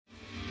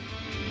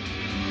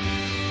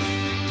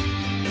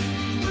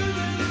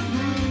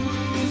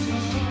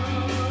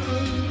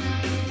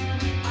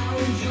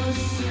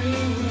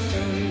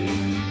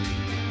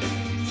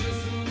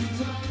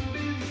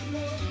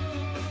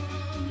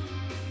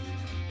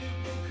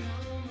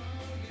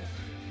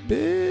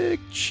big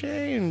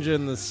change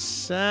in the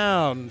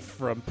sound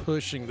from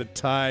Pushing the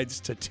Tides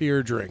to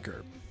Tear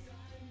Drinker.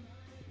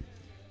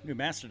 New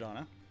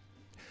Mastodon,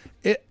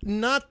 huh?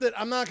 Not that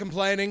I'm not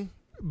complaining,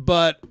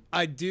 but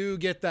I do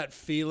get that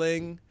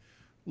feeling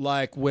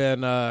like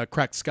when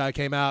Crack the Sky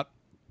came out,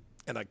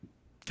 and I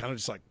kind of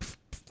just like,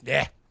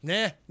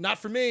 nah, not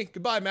for me.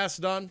 Goodbye,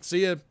 Mastodon.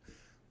 See you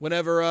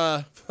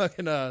whenever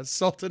fucking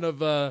Sultan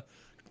of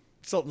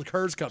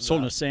Curse comes out.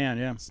 Sultan of Sand,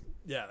 yeah.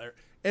 Yeah,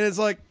 and it's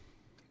like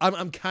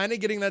I'm kind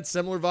of getting that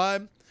similar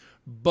vibe,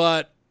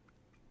 but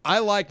I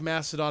like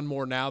Mastodon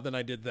more now than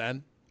I did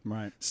then.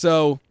 Right.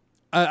 So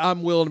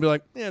I'm willing to be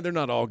like, yeah, they're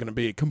not all going to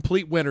be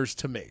complete winners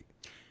to me.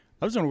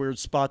 I was in a weird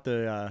spot.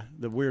 The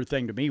weird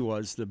thing to me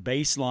was the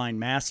baseline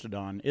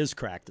Mastodon is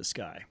Crack the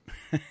Sky.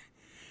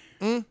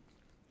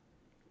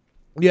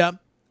 Yeah.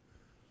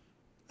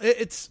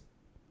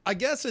 I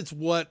guess it's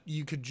what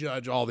you could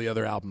judge all the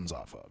other albums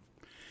off of.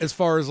 As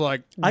far as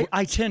like...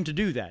 I tend to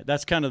do that.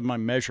 That's kind of my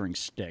measuring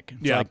stick.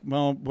 It's like,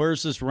 well,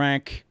 where's this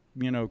rank,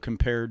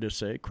 compared to,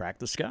 say, Crack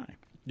the Sky?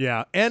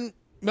 Yeah. And,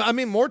 I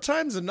mean, more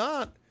times than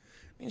not,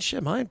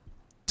 shit, my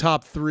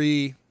top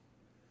three...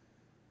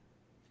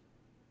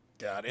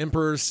 God,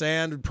 Emperor's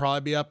Sand would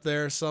probably be up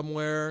there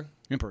somewhere.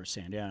 Emperor's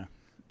Sand, yeah.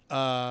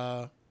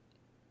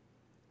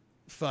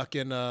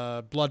 Fucking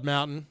Blood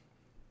Mountain.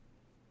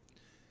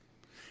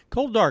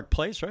 Cold Dark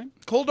Place, right?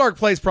 Cold Dark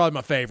Place probably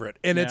my favorite,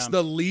 and it's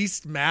the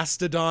least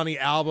Mastodon-y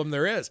album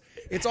there is.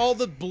 It's all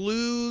the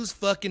blues,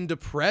 fucking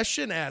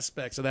depression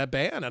aspects of that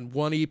band on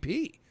one EP.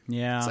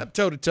 Yeah. Except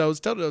Toe to Toes.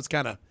 Toe to Toes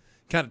kind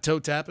of toe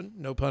tapping,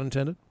 no pun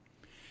intended.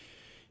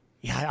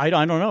 Yeah, I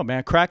don't know,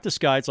 man. Crack the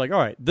Sky. It's like, all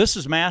right, this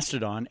is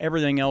Mastodon.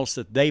 Everything else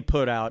that they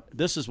put out,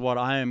 this is what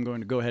I am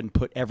going to go ahead and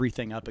put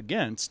everything up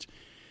against.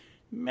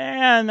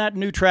 Man, that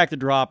new track that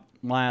dropped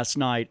last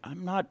night,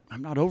 I'm not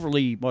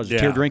overly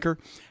Tear Drinker.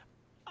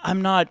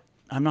 I'm not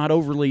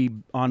overly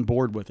on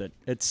board with it.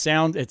 I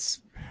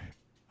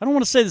don't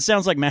want to say that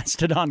sounds like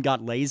Mastodon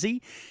got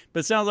lazy,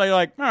 but it sounds like all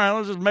right,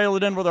 let's just mail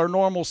it in with our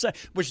normal sound,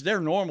 which their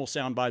normal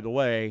sound, by the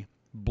way,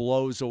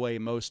 blows away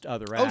most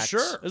other acts. Oh,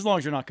 sure. As long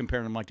as you're not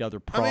comparing them like to other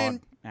prog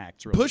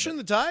acts. Really. Pushing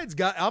the Tides,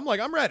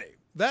 I'm ready.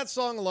 That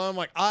song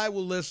alone, I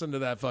will listen to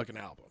that fucking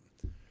album.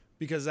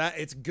 Because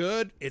it's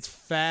good, it's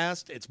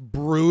fast, it's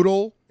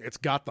brutal, it's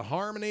got the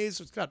harmonies,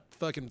 it's got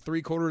fucking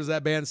 3/4 of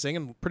that band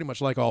singing, pretty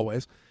much like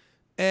always.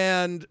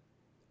 And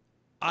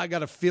I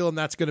got a feeling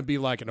that's going to be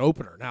like an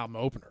album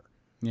opener.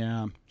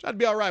 Yeah. So I'd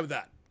be all right with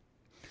that.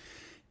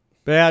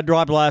 But yeah, it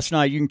dropped last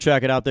night. You can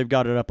check it out. They've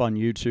got it up on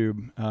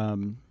YouTube.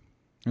 And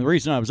the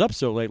reason I was up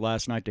so late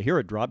last night to hear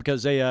it drop,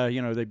 because they,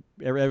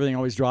 everything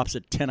always drops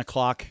at 10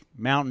 o'clock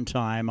Mountain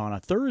Time on a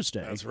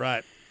Thursday. That's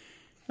right.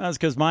 That's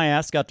because my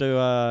ass got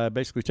to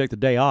basically take the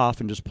day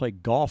off and just play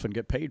golf and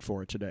get paid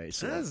for it today.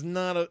 So that's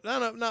not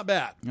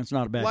bad. That's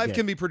not a bad Life gig.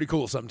 can be pretty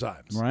cool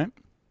sometimes. Right?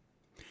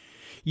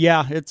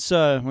 Yeah, it's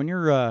when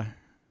you're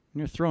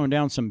throwing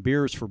down some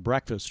beers for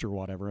breakfast or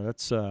whatever,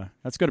 that's going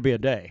to be a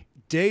day.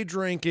 Day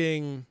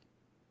drinking,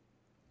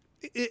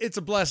 it's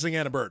a blessing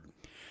and a burden.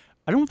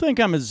 I don't think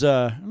I'm as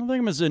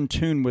in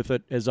tune with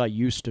it as I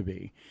used to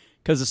be.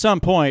 Because at some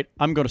point,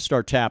 I'm going to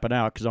start tapping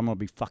out because I'm going to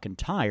be fucking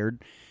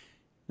tired.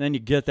 Then you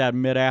get that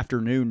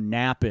mid-afternoon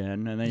nap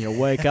in, and then you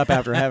wake up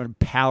after having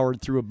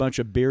powered through a bunch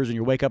of beers, and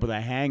you wake up with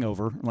a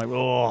hangover. I'm like,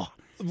 oh.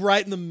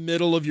 Right in the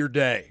middle of your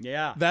day.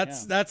 Yeah.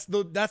 That's the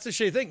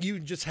shitty thing. You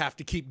just have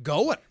to keep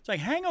going. It's like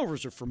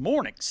hangovers are for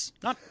mornings,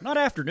 not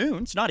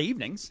afternoons, not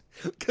evenings.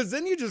 Because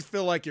then you just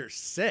feel like you're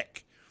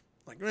sick.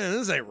 Like, man,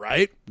 this ain't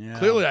right. Yeah.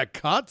 Clearly I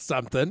caught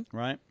something.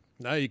 Right.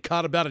 Now you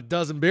caught about a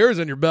dozen beers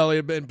in your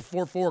belly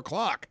before 4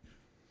 o'clock.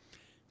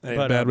 That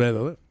ain't a bad way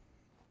to live.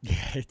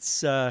 Yeah,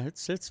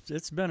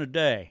 it's been a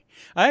day.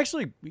 I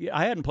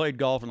hadn't played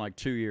golf in like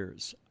 2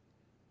 years.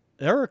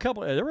 There were a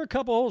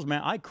couple holes,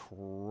 man. I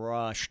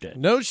crushed it.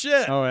 No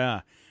shit. Oh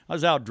yeah, I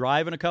was out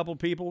driving a couple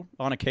people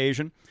on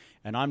occasion,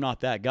 and I'm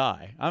not that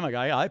guy. I'm a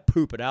guy. I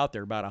poop it out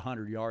there about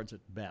 100 yards at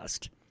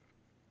best.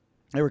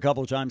 There were a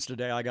couple of times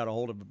today I got a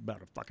hold of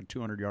about a fucking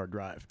 200-yard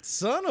drive.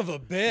 Son of a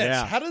bitch.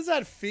 Yeah. How does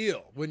that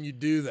feel when you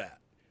do that?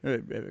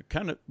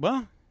 Kind of,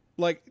 well,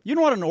 like, you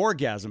know what an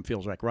orgasm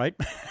feels like, right?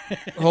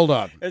 Hold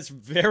on. It's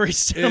very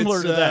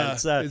similar to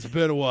that. It's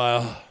been a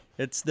while.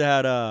 It's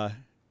that,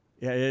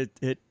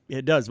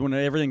 it does. When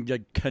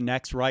everything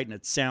connects right and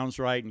it sounds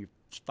right and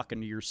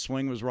your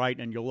swing was right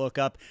and you look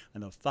up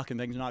and the fucking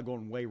thing's not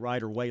going way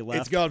right or way left.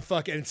 It's going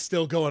it's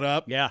still going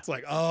up. Yeah. It's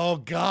like, oh,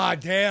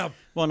 God damn.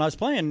 Well, and I was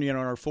playing, in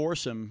our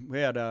foursome, we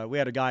had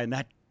a guy, and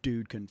that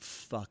dude can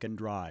fucking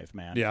drive,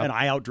 man. Yeah. And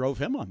I outdrove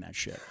him on that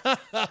shit.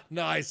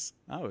 Nice.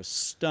 I was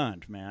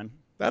stunned, man.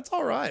 That's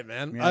all right,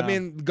 man. Yeah. I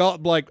mean,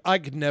 I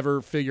could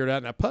never figure it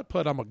out. Now,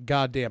 putt, I'm a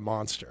goddamn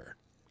monster.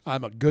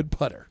 I'm a good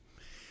putter.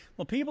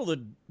 Well, people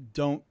that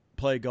don't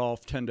play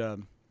golf tend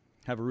to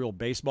have a real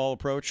baseball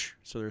approach,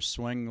 so their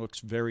swing looks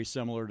very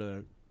similar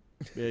to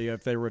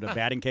if they were at a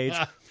batting cage.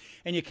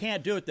 And you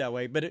can't do it that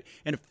way, and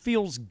it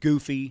feels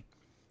goofy,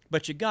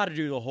 but you got to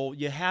do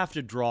you have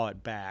to draw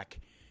it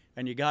back.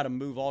 and you got to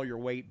move all your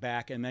weight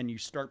back, and then you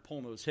start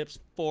pulling those hips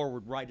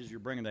forward right as you're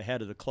bringing the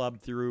head of the club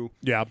through.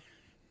 Yeah.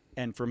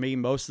 And for me,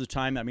 most of the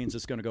time, that means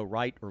it's going to go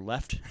right or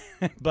left.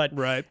 But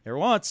right. every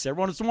once in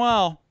a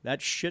while,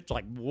 that shit's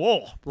like,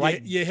 whoa.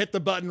 Right. You hit the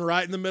button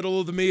right in the middle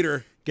of the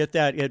meter. Get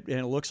that, and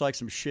it looks like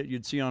some shit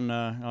you'd see on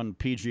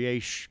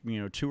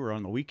PGA tour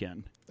on the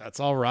weekend. That's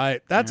all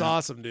right. That's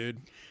awesome,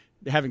 dude.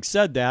 Having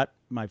said that,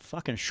 my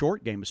fucking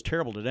short game is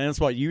terrible today. And that's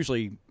what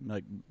usually,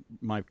 like,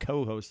 my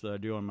co-host that I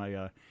do on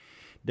my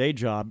day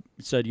job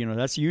said,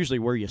 that's usually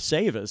where you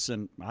save us,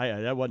 and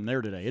that wasn't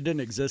there today. It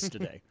didn't exist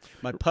today.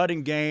 My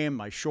putting game,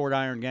 my short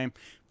iron game,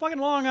 fucking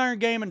long iron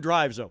game, and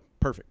drives, though,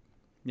 perfect,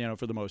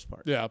 for the most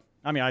part. Yeah.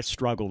 I mean, I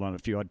struggled on a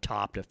few. I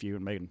topped a few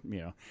and made,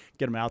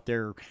 get them out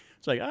there.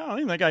 It's like, I don't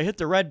even think I hit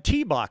the red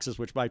tee boxes,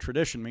 which by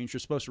tradition means you're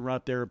supposed to run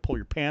out there and pull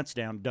your pants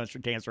down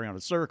and dance around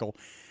a circle.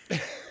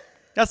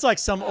 That's like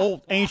some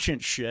old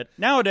ancient shit.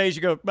 Nowadays,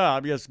 you go, well, I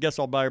guess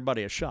I'll buy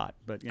everybody a shot.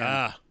 But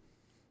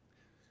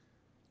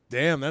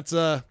damn, that's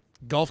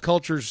golf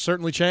culture's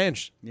certainly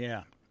changed.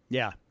 Yeah,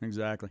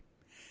 exactly.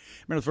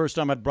 I remember the first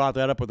time I brought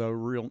that up with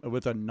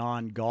a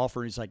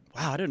non-golfer. He's like,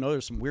 "Wow, I didn't know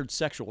there's some weird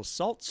sexual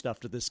assault stuff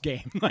to this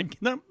game." Like,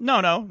 no,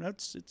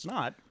 it's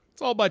not.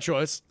 It's all by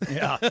choice.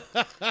 Yeah.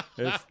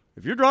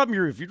 If you're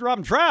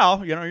dropping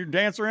trowel, you're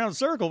dancing around a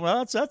circle.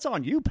 Well, that's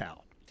on you,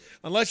 pal.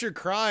 Unless you're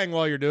crying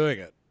while you're doing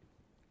it,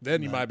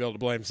 then you might be able to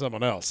blame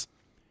someone else.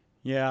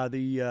 Yeah,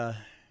 it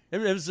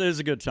was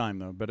a good time,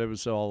 though, but it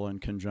was all in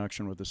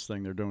conjunction with this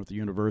thing they're doing with the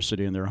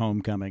university and their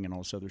homecoming and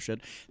all this other shit.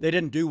 They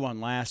didn't do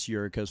one last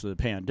year because of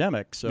the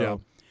pandemic,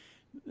 so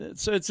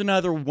it's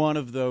another one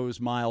of those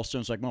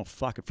milestones. Like, well,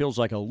 fuck, it feels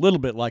like a little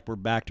bit like we're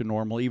back to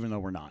normal, even though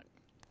we're not.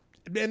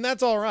 And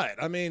that's all right.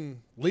 I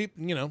mean,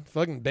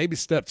 fucking baby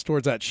steps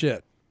towards that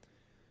shit.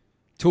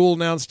 Tool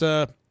announced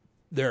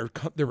their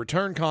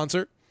return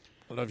concert.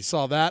 I don't know if you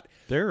saw that.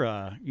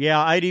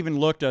 I'd even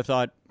looked. I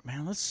thought,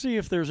 man, let's see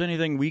if there's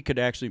anything we could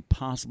actually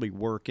possibly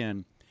work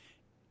in.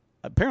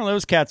 Apparently,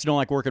 those cats don't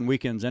like working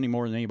weekends any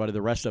more than anybody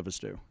the rest of us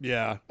do.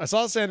 Yeah. I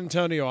saw San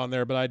Antonio on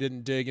there, but I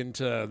didn't dig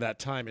into that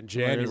time in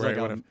January.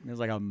 It was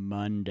like a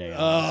Monday.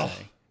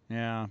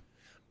 Yeah.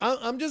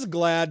 I'm just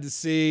glad to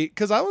see,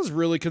 because I was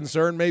really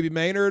concerned maybe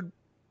Maynard,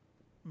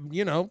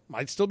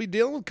 might still be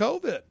dealing with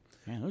COVID.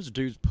 Man, those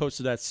dudes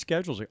posted that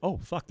schedule. Like, oh,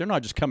 fuck, they're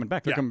not just coming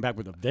back. They're coming back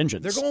with a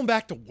vengeance. They're going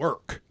back to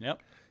work. Yep.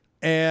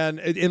 And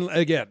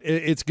again,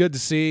 it's good to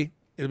see.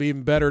 It'll be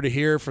even better to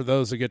hear for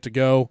those that get to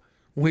go.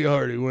 We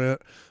already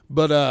went.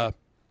 But,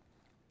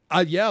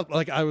 I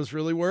was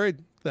really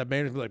worried that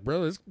Maynard would be like,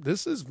 bro,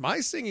 this is my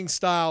singing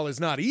style is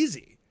not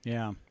easy.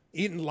 Yeah.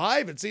 Eating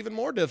live, it's even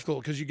more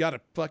difficult because you got to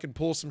fucking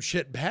pull some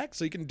shit back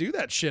so you can do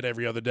that shit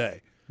every other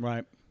day.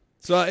 Right.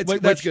 So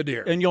that's good to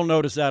hear. And you'll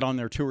notice that on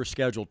their tour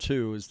schedule,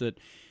 too, is that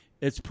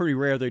it's pretty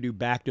rare they do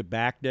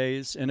back-to-back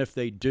days. And if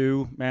they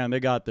do, man, they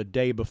got the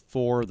day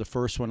before the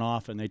first one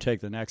off, and they take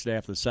the next day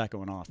after the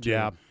second one off, too.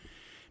 Yeah.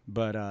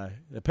 But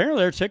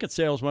apparently their ticket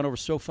sales went over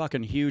so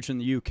fucking huge in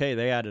the UK,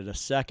 they added a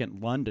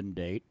second London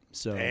date.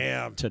 So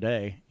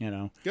today,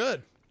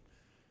 Good.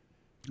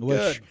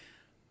 Good.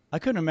 I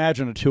couldn't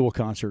imagine a Tool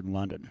concert in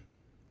London.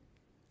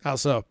 How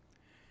so?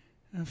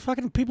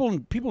 Fucking people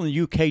in the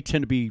UK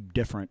tend to be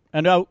different.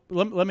 And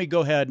let me go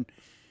ahead.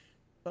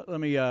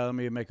 Let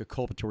me make a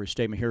culpatory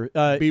statement here.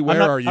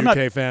 Beware our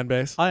UK fan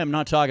base. I am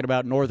not talking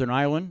about Northern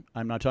Ireland.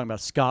 I'm not talking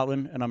about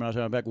Scotland, and I'm not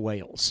talking about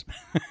Wales.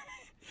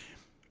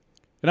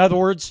 In other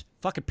words,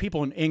 fucking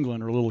people in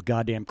England are a little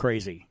goddamn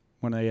crazy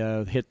when they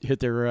hit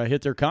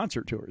their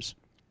concert tours.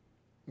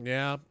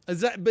 Yeah.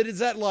 Is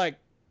that like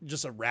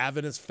just a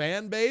ravenous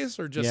fan base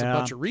or just a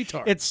bunch of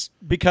retards? It's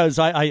because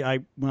they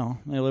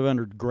live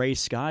under gray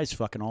skies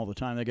fucking all the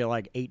time. They get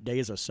like 8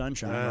 days of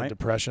sunshine, right?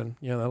 Depression.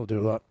 Yeah, that'll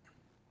do a lot.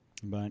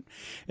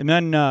 And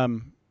then,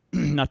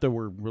 not that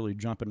we're really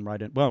jumping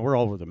right in. Well, we're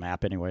all over the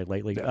map anyway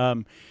lately. Yeah.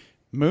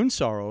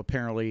 Moonsorrow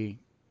apparently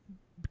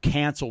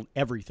canceled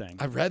everything.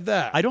 I read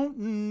that. I don't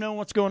know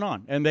what's going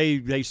on. And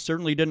they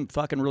certainly didn't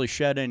fucking really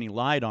shed any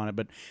light on it,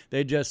 but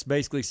they just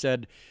basically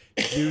said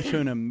due to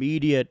an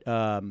immediate...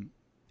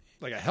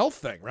 like a health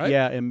thing, right?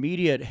 Yeah,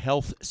 immediate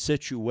health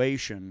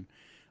situation.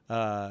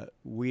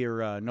 We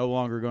are no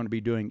longer going to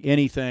be doing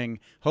anything.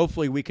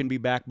 Hopefully we can be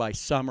back by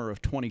summer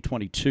of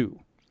 2022.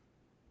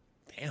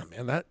 Damn,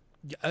 man, that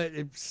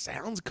it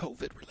sounds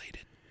COVID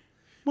related.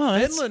 Well,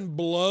 Finland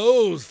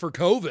blows for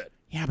COVID.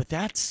 Yeah, but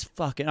that's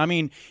fucking... I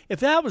mean,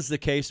 if that was the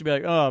case, it'd be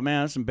like, oh,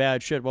 man, that's some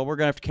bad shit. Well, we're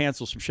going to have to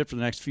cancel some shit for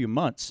the next few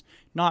months.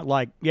 Not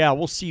like,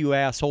 we'll see you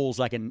assholes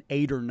like in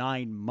 8 or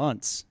 9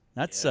 months.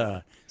 That's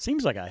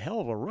seems like a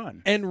hell of a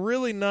run. And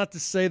really not to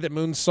say that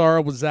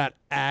Moonsorrow was that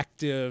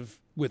active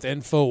with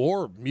info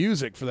or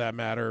music, for that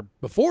matter,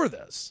 before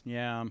this.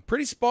 Yeah.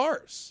 Pretty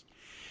sparse.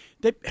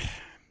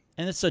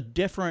 And it's a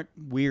different,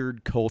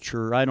 weird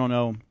culture. I don't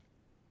know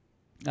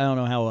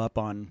how up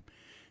on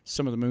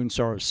some of the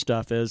Moonsorrow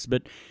stuff is,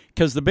 but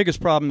because the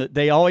biggest problem that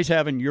they always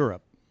have in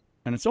Europe,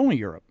 and it's only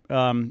Europe,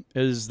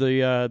 is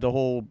the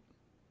whole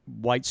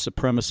white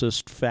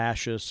supremacist,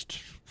 fascist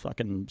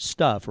fucking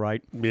stuff,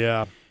 right?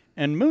 Yeah.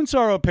 And Moon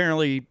Sorrow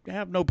apparently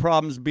have no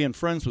problems being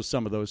friends with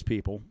some of those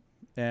people.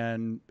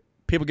 And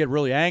people get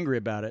really angry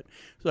about it.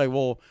 It's like,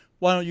 well,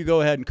 why don't you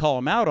go ahead and call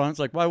them out on it? It's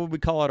like, why would we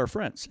call out our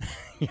friends?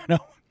 You know?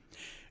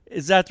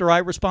 Is that the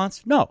right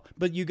response? No.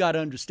 But you got to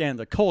understand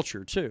the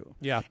culture, too.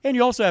 Yeah. And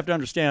you also have to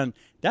understand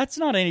that's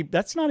not any of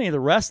the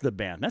rest of the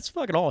band. That's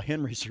fucking all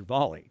Henri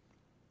Sorvali.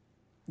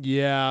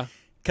 Yeah.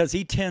 Because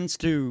he tends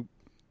to...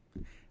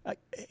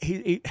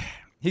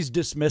 he's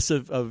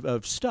dismissive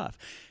of stuff.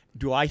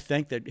 Do I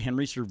think that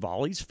Henri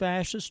Sorvali's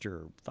fascist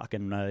or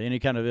fucking any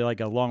kind of like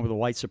along with the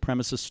white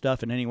supremacist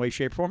stuff in any way,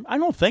 shape, or form? I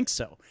don't think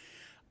so.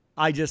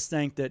 I just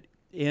think that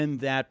in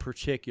that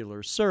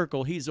particular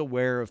circle, he's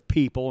aware of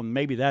people, and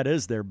maybe that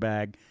is their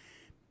bag,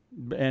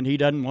 and he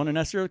doesn't want to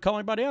necessarily call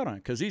anybody out on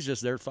it because he's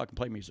just there to fucking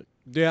play music.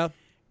 Yeah.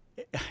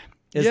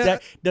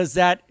 Does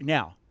that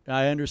now?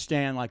 I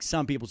understand. Like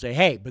some people say,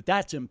 "Hey, but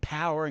that's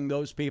empowering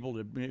those people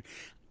to."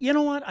 You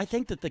know what? I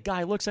think that the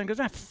guy looks at it and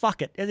goes,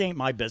 fuck it. It ain't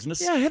my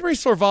business. Yeah, Henri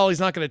Sorvali's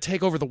not going to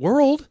take over the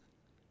world.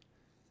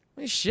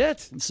 I mean,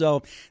 shit.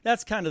 So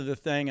that's kind of the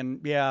thing.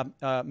 And, yeah,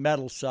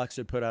 Metal Sucks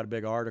had put out a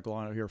big article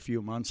on it here a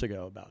few months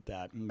ago about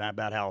that, and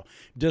about how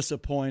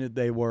disappointed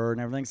they were and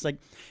everything. It's like,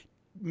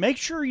 make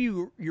sure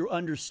you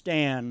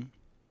understand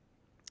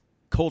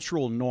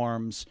cultural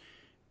norms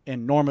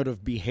and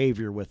normative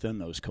behavior within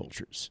those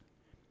cultures.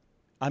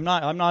 I'm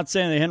not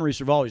saying that Henri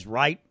Sorvali's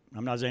right.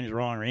 I'm not saying he's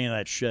wrong or any of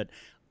that shit.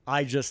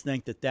 I just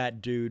think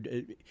that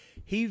dude,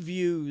 he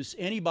views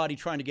anybody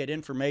trying to get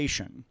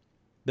information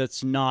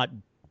that's not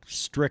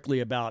strictly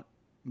about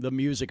the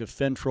music of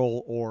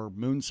Fintroll or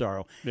Moon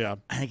Sorrow. Yeah.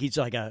 I think he's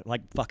like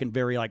fucking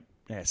very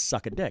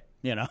suck a dick,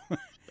 you know?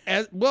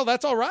 Well,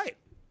 that's all right.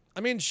 I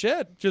mean,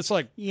 shit, just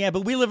like... Yeah,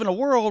 but we live in a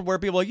world where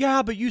people are like,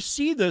 yeah, but you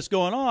see this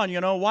going on,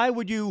 you know? Why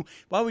would you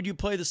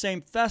play the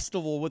same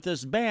festival with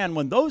this band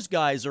when those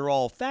guys are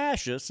all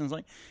fascists? And it's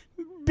like...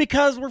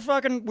 Because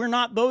we're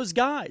not those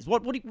guys.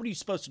 What are you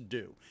supposed to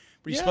do?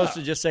 Are you supposed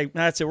to just say,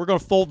 that's it, we're going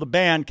to fold the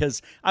band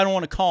because I don't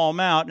want to call them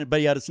out,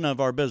 but yet it's none of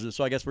our business,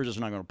 so I guess we're just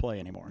not going to play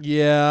anymore.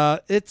 Yeah,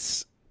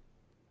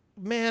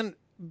 man,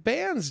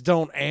 bands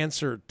don't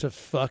answer to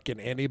fucking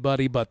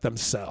anybody but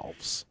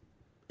themselves.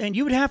 And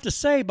you would have to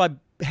say, by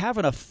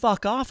having a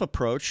fuck-off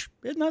approach,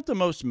 isn't that the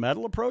most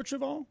metal approach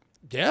of all?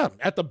 Yeah,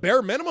 at the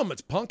bare minimum,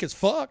 it's punk as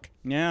fuck.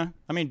 Yeah.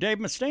 I mean, Dave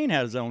Mustaine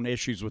had his own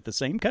issues with the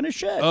same kind of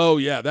shit. Oh,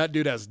 yeah, that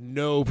dude has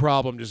no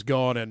problem just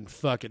going and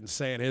fucking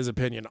saying his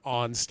opinion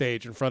on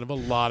stage in front of a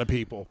lot of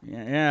people.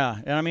 Yeah.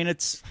 And I mean,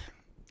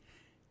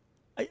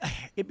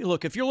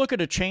 look, if you're looking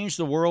to change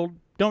the world,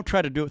 don't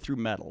try to do it through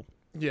metal.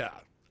 Yeah.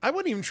 I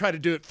wouldn't even try to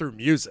do it through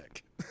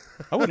music.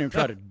 I wouldn't even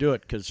try to do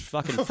it because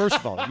fucking, first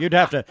of all, you'd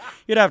have to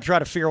try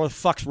to figure out what the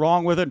fuck's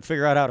wrong with it and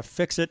figure out how to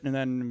fix it and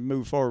then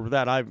move forward with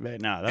that. And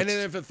then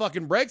if it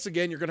fucking breaks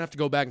again, you're going to have to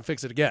go back and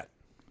fix it again.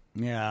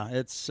 Yeah,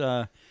 it's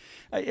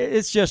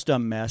just a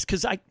mess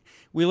because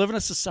we live in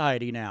a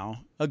society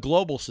now, a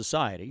global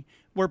society,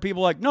 where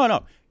people are like,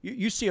 no,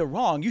 you see it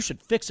wrong, you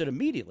should fix it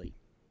immediately.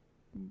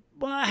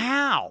 But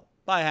how?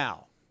 By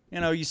how? You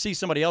know, you see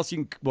somebody else,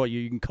 you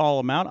can call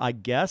them out, I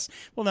guess.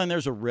 Well, then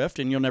there's a rift,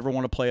 and you'll never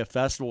want to play a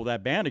festival with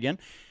that band again.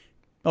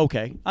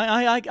 Okay,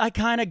 I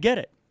kind of get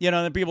it. You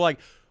know, and people are like,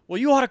 well,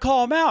 you ought to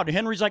call them out. And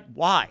Henry's like,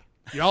 why?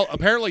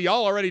 Apparently,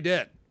 y'all already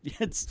did.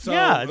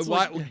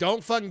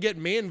 Don't fucking get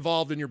me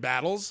involved in your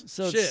battles.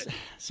 So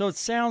it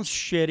sounds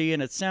shitty,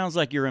 and it sounds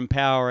like you're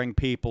empowering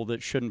people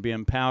that shouldn't be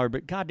empowered.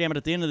 But goddamn it,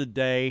 at the end of the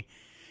day,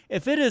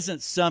 if it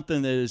isn't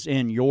something that is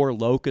in your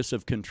locus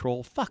of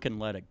control, fucking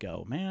let it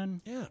go,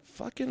 man. Yeah,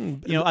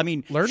 fucking.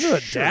 Learn to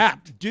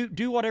adapt.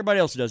 Do what everybody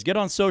else does. Get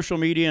on social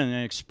media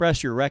and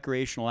express your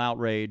recreational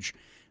outrage,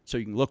 so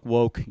you can look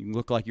woke. You can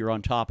look like you're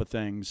on top of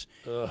things,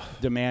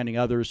 demanding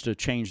others to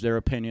change their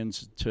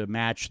opinions to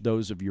match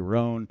those of your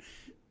own,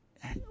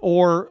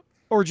 or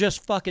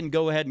just fucking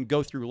go ahead and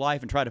go through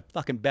life and try to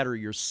fucking better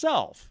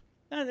yourself.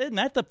 Isn't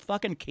that the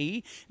fucking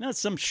key? Isn't that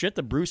some shit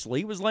that Bruce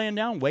Lee was laying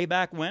down way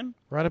back when?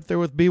 Right up there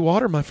with B.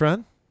 Water, my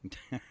friend.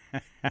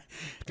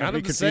 Kind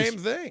of the same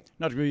thing.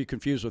 Not to be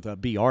confused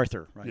with B.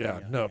 Arthur. Right? Yeah,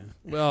 no.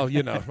 Well,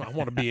 I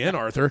want to be in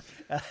Arthur.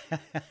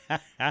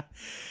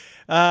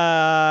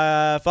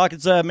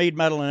 It's a Mead,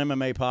 Metal, and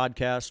MMA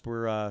podcast.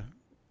 We're,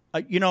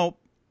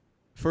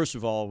 first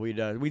of all,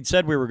 we'd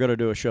said we were going to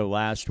do a show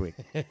last week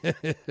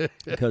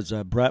because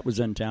Brett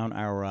was in town,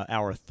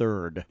 our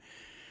third.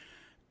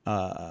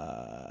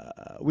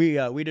 We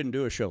didn't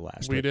do a show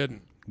last week. We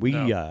didn't.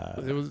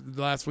 It was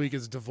last week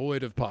is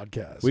devoid of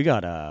podcasts. We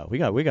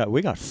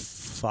got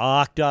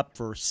fucked up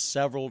for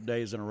several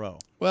days in a row.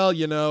 Well,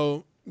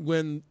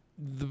 when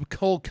the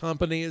whole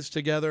company is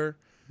together,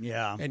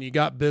 and you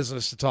got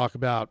business to talk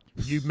about,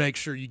 you make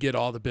sure you get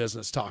all the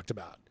business talked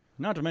about.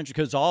 Not to mention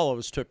because all of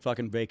us took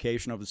fucking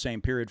vacation over the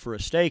same period for a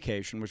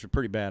staycation, which was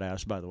pretty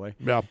badass, by the way.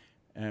 Yeah.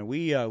 And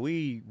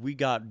we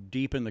got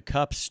deep in the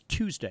cups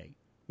Tuesday,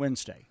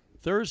 Wednesday,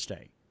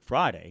 Thursday,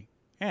 Friday,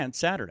 and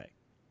Saturday.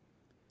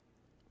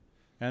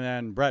 And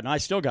then Brett and I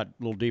still got a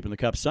little deep in the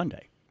cup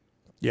Sunday.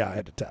 Yeah, I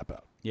had to tap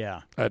out.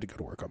 Yeah. I had to go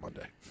to work on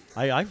Monday.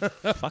 I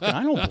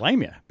don't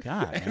blame you.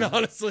 God. And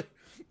honestly,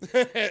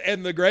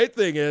 And the great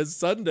thing is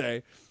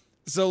Sunday.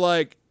 So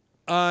like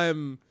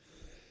I'm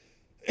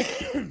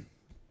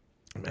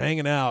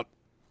hanging out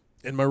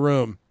in my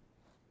room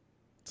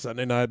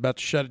Sunday night, about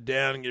to shut it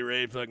down and get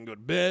ready to fucking go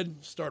to bed,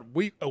 start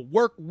a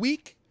work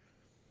week.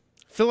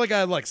 Feel like I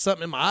had like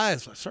something in my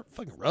eyes, so I start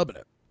fucking rubbing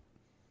it.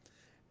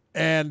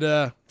 And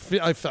I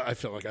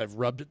feel like I've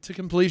rubbed it to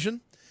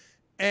completion.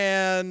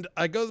 And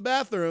I go to the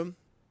bathroom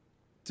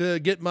to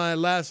get my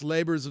last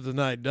labors of the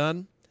night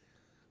done.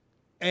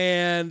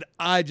 And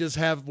I just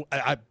have,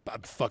 I'm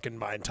fucking,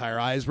 my entire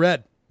eye is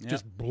red. Yep.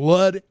 Just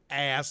blood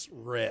ass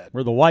red.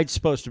 Where the white's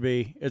supposed to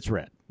be, it's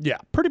red. Yeah.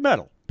 Pretty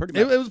metal.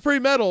 It was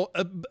pretty metal.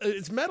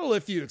 It's metal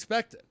if you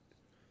expect it.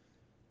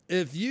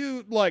 If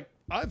you, like,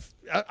 I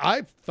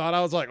thought,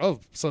 I was like, oh,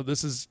 so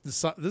this is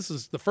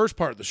the first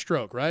part of the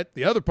stroke, right?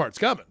 The other part's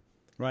coming.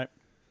 Right.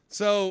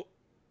 So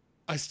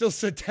I still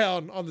sit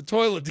down on the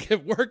toilet to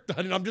get work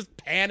done, and I'm just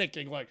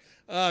panicking, like,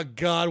 oh,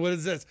 God, what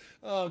is this?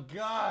 Oh,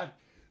 God.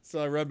 So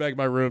I run back to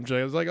my room,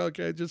 Jay. I was like,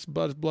 okay, just a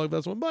blood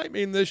vessel. It might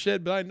mean this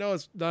shit, but I know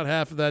it's not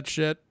half of that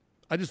shit.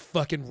 I just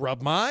fucking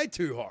rubbed my eye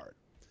too hard.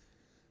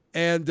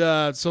 And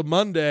so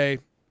Monday,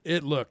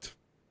 it looked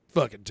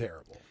fucking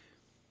terrible.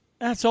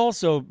 That's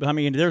also, I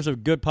mean, there's a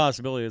good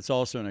possibility it's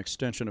also an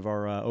extension of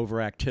our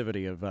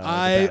overactivity of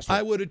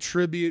I would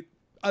attribute,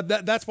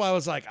 that's why I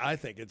was like, I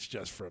think it's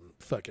just from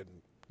fucking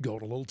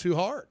going a little too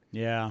hard.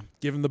 Yeah.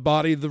 Giving the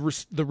body the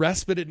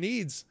respite it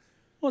needs.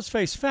 Well, let's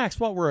face facts.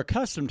 What we're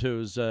accustomed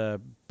to is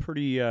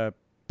pretty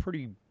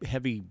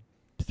heavy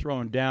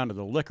throwing down to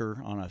the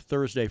liquor on a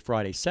Thursday,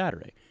 Friday,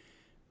 Saturday.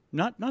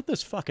 Not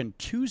this fucking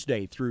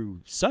Tuesday through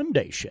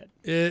Sunday shit.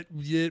 It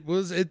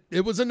was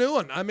a new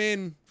one. I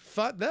mean,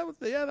 that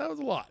was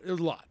a lot. It was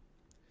a lot.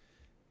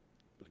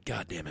 But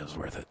goddamn, it was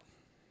worth it.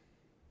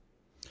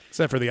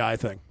 Except for the eye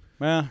thing.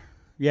 Well,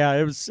 yeah,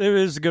 it was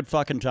a good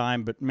fucking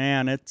time. But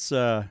man, it's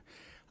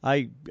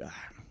I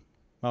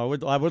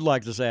would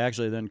like to say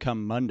actually then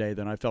come Monday,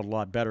 then I felt a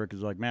lot better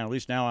because like, man, at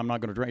least now I'm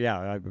not going to drink.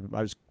 Yeah,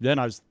 I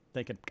was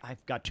thinking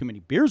I've got too many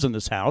beers in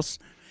this house.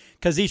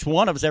 Because each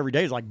one of us every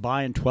day is like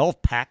buying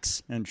 12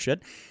 packs and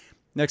shit.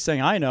 Next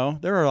thing I know,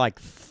 there are like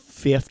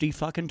 50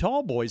 fucking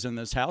tall boys in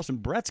this house,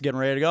 and Brett's getting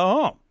ready to go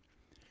home.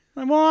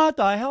 I'm like, what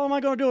the hell am I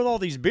going to do with all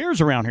these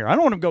beers around here? I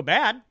don't want them to go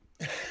bad.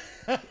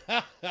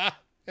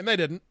 And they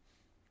didn't.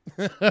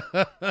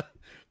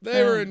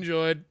 They were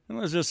enjoyed. And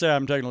let's just say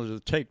I'm taking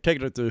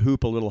it to the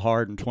hoop a little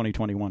hard in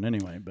 2021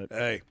 anyway. But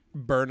hey,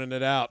 burning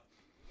it out.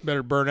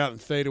 Better burn out and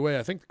fade away.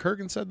 I think the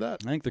Kurgan said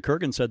that. I think the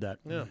Kurgan said that.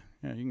 Yeah.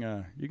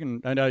 Yeah, you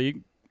can. I know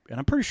you. And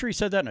I'm pretty sure he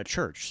said that in a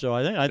church, so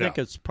I think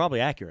it's probably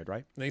accurate,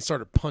 right? And he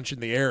started punching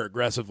the air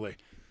aggressively.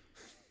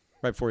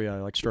 Right before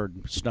you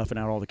started snuffing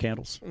out all the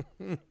candles.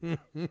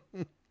 The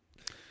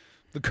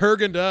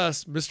Kurgan to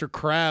us, Mr.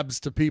 Krabs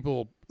to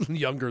people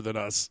younger than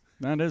us.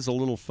 That is a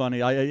little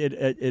funny.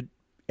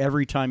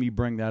 Every time you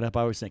bring that up,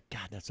 I always think,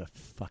 God, that's a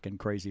fucking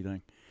crazy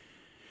thing.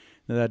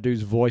 That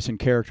dude's voicing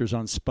characters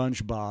on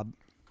SpongeBob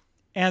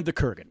and the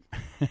Kurgan.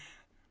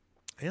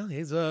 Yeah,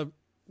 he's run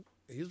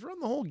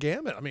the whole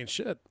gamut. I mean,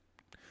 shit.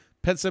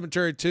 Pet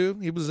Sematary 2,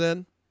 he was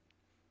in.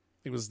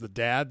 He was the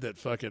dad that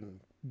fucking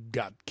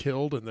got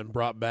killed and then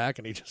brought back,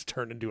 and he just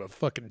turned into a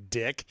fucking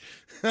dick.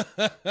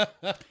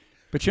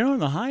 But in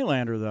the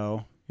Highlander,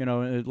 though,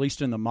 at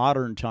least in the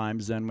modern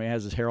times, then when he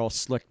has his hair all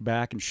slicked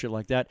back and shit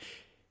like that,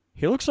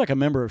 he looks like a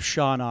member of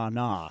Sha Na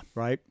Na,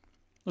 right?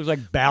 Looks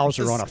like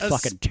Bowser on a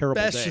fucking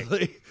terrible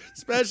day.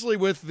 Especially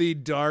with the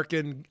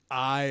darkened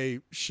eye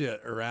shit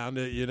around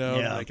it,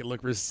 Yeah. Make it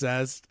look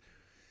recessed.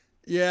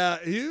 Yeah,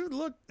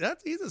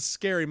 he's a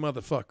scary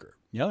motherfucker.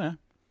 Yeah.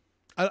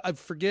 I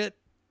forget,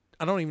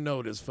 I don't even know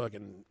what his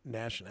fucking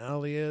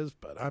nationality is,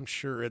 but I'm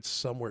sure it's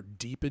somewhere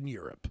deep in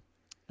Europe.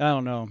 I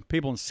don't know.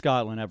 People in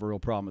Scotland have a real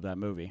problem with that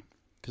movie.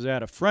 Because they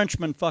had a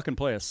Frenchman fucking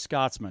play a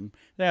Scotsman.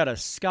 They had a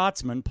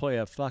Scotsman play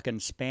a fucking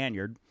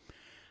Spaniard.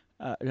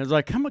 It was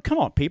like, come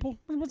on, people.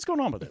 What's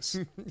going on with this?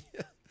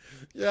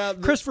 Yeah.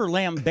 Christopher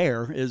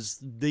Lambert is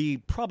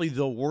probably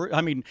the worst. I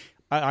mean,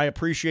 I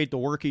appreciate the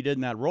work he did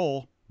in that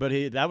role.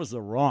 But that was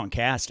the wrong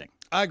casting.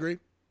 I agree.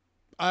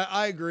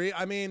 I agree.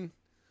 I mean,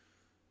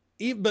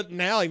 but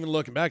now even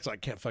looking back, I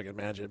can't fucking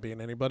imagine it being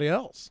anybody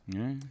else.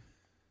 Yeah.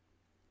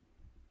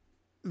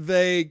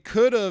 They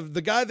could have,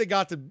 the guy they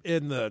got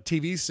in the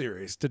TV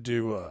series to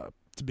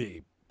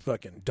be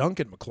fucking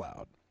Duncan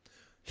MacLeod,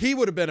 he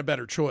would have been a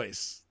better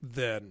choice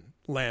than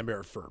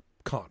Lambert for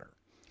Connor.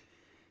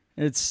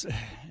 It's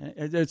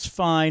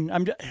fine.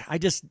 I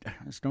just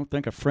don't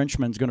think a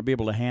Frenchman's going to be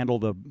able to handle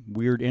the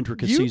weird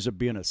intricacies of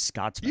being a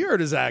Scotsman. You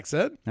heard his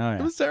accent. Oh, yeah.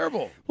 It was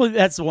terrible. Well,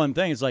 that's the one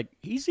thing. It's like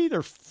he's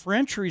either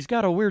French or he's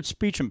got a weird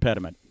speech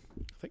impediment.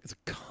 I think it's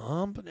a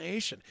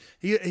combination.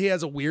 He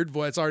has a weird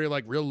voice. It's already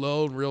like real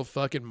low and real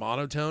fucking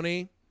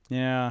monotony.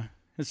 Yeah.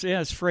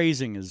 His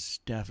phrasing is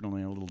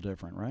definitely a little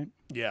different, right?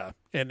 Yeah.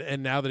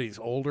 And now that he's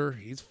older,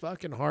 he's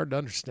fucking hard to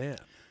understand.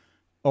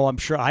 Oh, I'm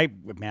sure. I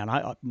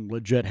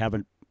legit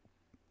haven't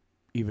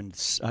even.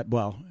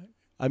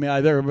 I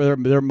mean,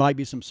 there might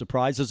be some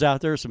surprises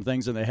out there, some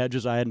things in the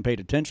hedges I hadn't paid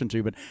attention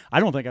to, but I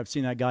don't think I've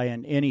seen that guy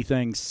in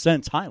anything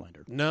since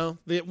Highlander. No.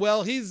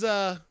 Well, he's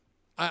I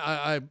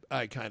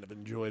kind of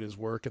enjoyed his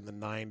work in the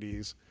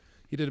 90s.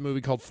 He did a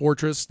movie called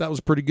Fortress. That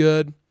was pretty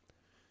good.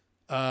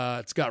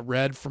 It's got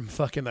Red from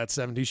fucking that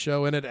 70s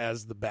show in it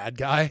as the bad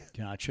guy.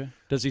 Gotcha.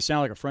 Does he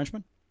sound like a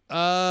Frenchman?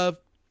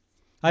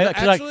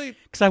 Actually,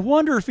 because I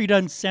wonder if he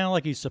doesn't sound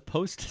like he's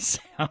supposed to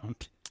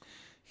sound.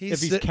 If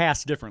he's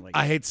cast differently.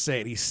 I hate to say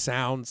it, he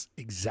sounds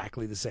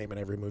exactly the same in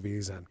every movie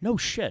he's in. No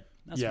shit.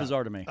 That's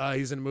bizarre to me.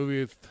 He's in a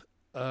movie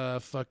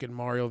with fucking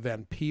Mario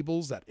Van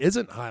Peebles that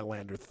isn't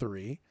Highlander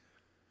 3,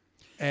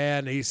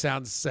 and he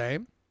sounds the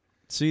same.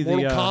 See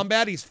Mortal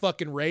Kombat, he's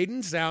fucking Raiden.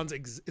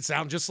 It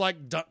sounds just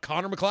like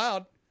Connor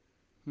McLeod.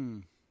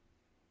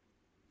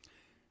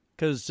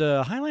 Because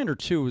Highlander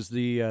 2 was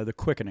the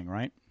Quickening,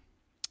 right?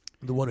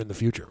 The one in the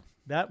future.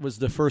 That was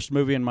the first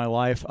movie in my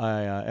life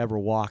I ever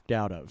walked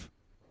out of.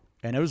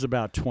 And it was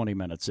about 20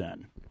 minutes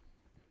in.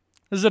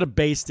 This is at a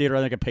base theater.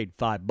 I think I paid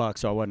 $5,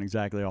 so I wasn't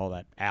exactly all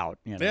that out.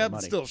 Yeah,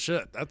 but still,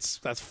 shit. That's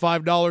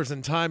 $5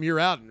 in time you're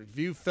out. And if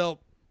you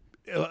felt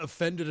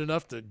offended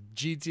enough to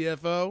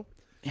GTFO,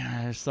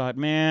 yeah, I just thought,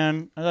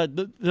 man,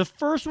 the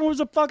first one was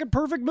a fucking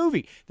perfect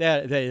movie.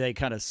 They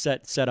kind of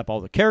set up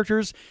all the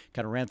characters,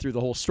 kind of ran through the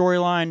whole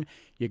storyline.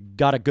 You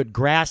got a good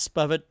grasp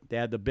of it. They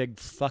had the big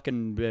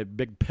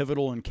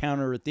pivotal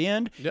encounter at the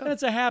end, and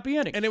it's a happy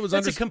ending. And it's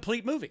a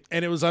complete movie.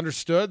 And it was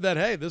understood that,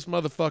 hey, this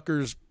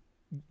motherfucker's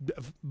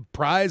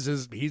prize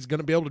is he's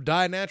going to be able to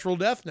die a natural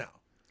death now.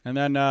 And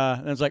then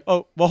it's like,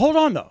 oh, well, hold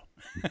on, though.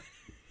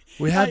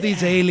 We have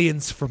these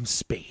aliens from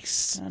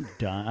space. I'm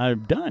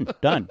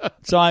done.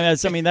 So I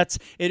mean, that's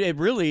it. It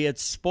really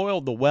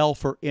spoiled the well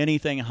for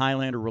anything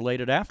Highlander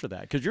related after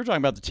that. Because you're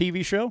talking about the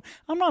TV show.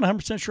 I'm not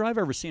 100% sure I've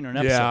ever seen an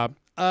episode.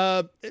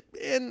 Yeah.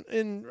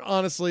 And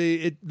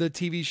honestly, the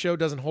TV show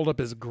doesn't hold up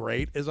as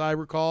great as I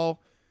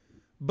recall.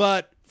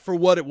 But for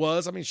what it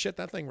was, I mean, shit,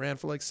 that thing ran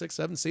for like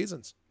 6-7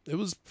 seasons. It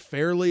was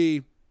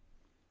fairly,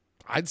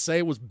 I'd say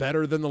it was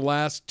better than the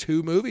last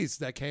 2 movies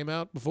that came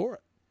out before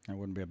it. That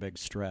wouldn't be a big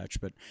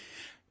stretch, but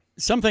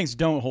some things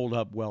don't hold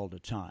up well to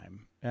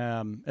time,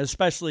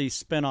 especially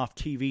spin-off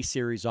TV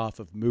series off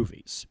of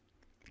movies.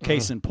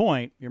 Case in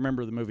point, you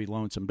remember the movie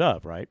Lonesome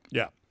Dove, right?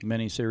 Yeah.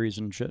 Miniseries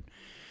and shit.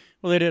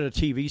 Well, they did a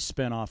TV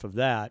spin-off of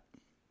that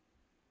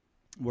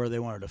where they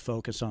wanted to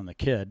focus on the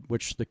kid,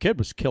 which the kid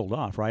was killed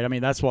off, right? I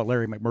mean, that's what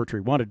Larry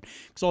McMurtry wanted.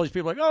 Because all these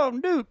people are like, oh,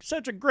 dude,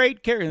 such a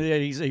great character.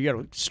 He's,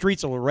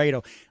 Streets of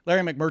Laredo.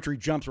 Larry McMurtry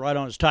jumps right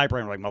on his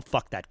typewriter and like, well,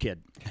 fuck that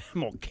kid.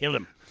 I'm going to kill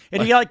him.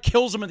 And he like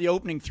kills him in the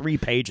opening 3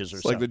 pages or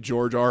something. Like the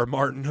George R. R.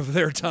 Martin of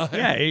their time.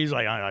 Yeah, he's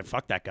like,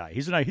 fuck that guy.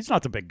 He's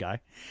not the big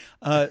guy.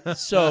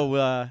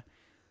 So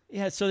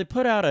they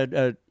put out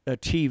a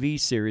TV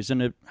series,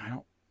 and it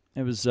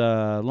was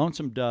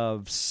Lonesome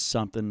Dove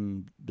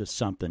something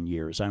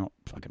years. I don't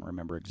fucking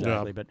remember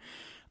exactly, but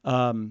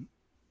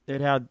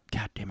it had,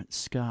 God damn it,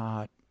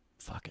 Scott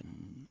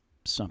fucking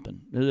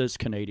something. This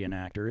Canadian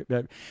actor,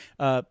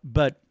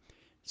 but.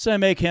 So they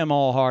make him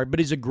all hard, but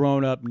he's a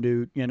grown-up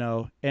newt,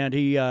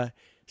 and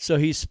so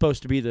he's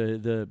supposed to be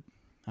the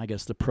I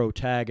guess the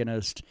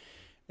protagonist,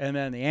 and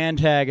then the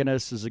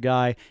antagonist is a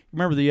guy.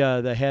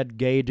 Remember the head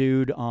gay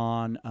dude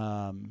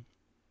on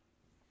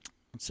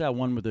what's that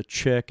one with the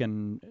chick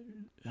and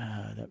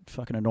that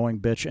fucking annoying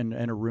bitch and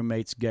her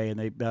roommate's gay, and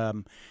they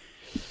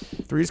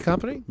Three's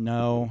Company?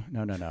 No,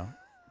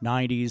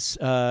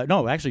 90s,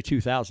 no, actually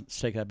 2000s.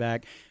 Take that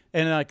back,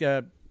 and like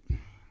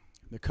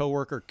the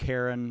coworker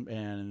Karen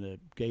and the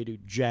gay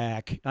dude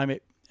Jack. I mean,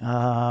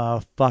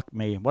 fuck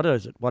me. What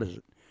is it?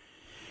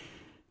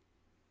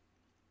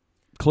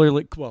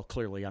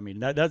 Clearly. I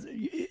mean, that's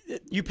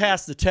you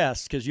passed the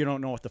test because you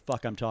don't know what the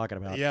fuck I'm talking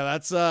about. Yeah,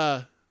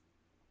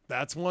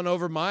 that's one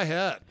over my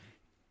head.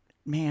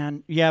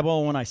 Man, yeah.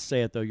 Well, when I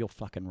say it though, you'll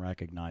fucking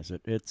recognize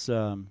it. It's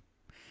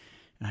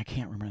and I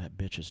can't remember that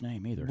bitch's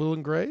name either. Will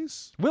and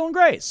Grace? Will and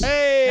Grace.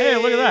 Hey,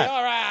 look at that.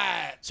 All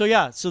right. So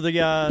yeah, so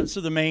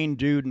the main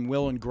dude in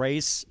Will and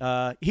Grace,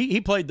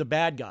 he played the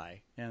bad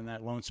guy in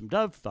that Lonesome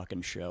Dove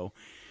fucking show.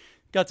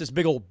 Got this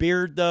big old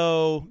beard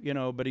though,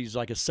 but he's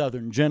like a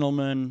Southern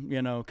gentleman,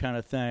 kind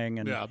of thing.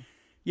 And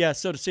yeah,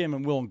 so to see him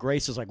in Will and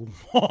Grace is like,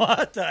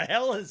 what the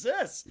hell is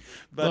this?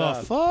 But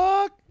the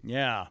fuck?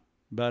 Yeah.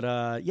 But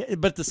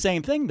but the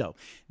same thing though.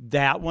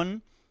 That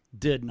one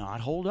did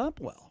not hold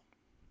up well.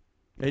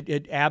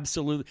 It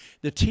absolutely,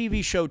 the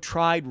TV show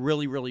tried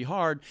really, really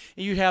hard.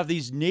 And you'd have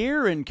these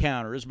near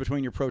encounters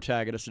between your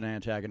protagonist and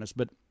antagonist,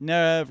 but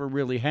never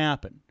really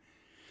happened.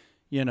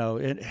 And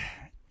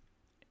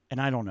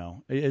I don't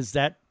know. Is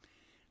that,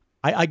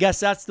 I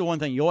guess that's the one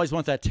thing. You always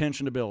want that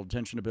tension to build.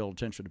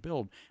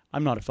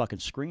 I'm not a fucking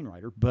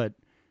screenwriter, but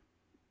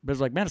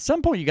it's like, man, at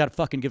some point you got to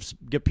fucking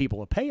give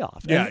people a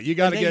payoff. Yeah, you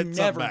got to get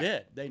something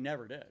back. They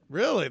never did.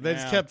 Really? They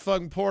just kept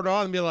fucking pouring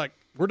on and be like,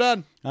 we're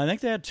done. I think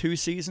they had 2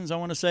 seasons, I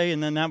want to say,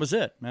 and then that was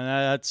it.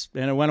 And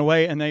it went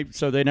away, and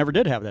they never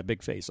did have that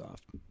big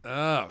face-off.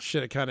 Oh,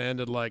 shit, it kind of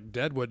ended like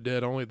Deadwood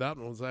did, only that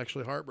one was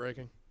actually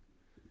heartbreaking.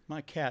 My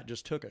cat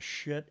just took a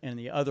shit in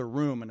the other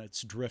room, and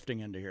it's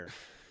drifting into here.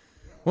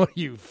 What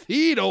do you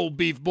feed old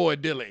beef boy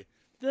Dilly?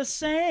 The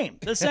same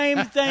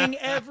thing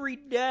every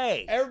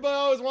day. Everybody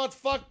always wants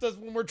fucked us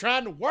when we're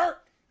trying to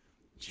work.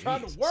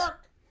 Trying to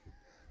work.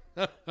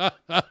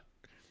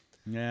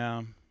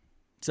 Yeah.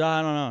 So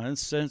I don't know.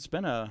 It's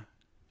been a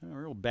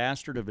real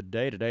bastard of a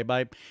day today.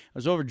 But I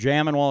was over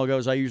jamming a while ago,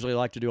 as I usually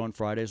like to do on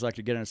Fridays. I like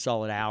to get in a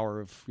solid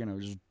hour of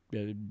just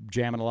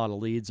jamming a lot of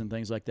leads and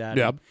things like that.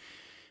 Yep.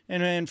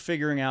 And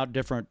figuring out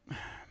different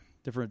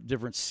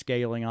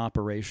scaling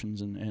operations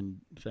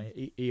and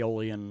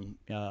Aeolian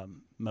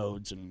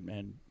modes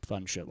and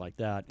fun shit like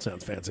that.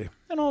 Sounds fancy.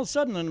 And all of a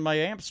sudden, then my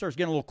amp starts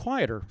getting a little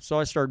quieter. So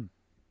I started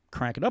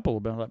cranking up a little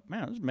bit. I'm like,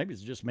 man, maybe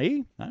it's just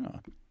me. I don't know.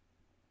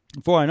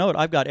 Before I know it,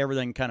 I've got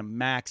everything kind of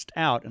maxed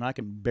out, and I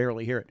can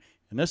barely hear it.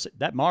 And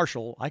that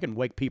Marshall, I can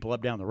wake people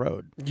up down the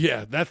road.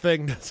 Yeah, that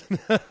thing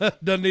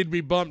doesn't need to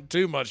be bumped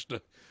too much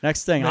to.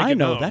 Next thing I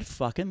know, that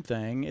fucking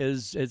thing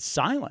it's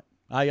silent.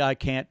 I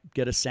can't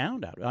get a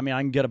sound out. I mean,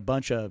 I can get a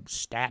bunch of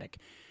static.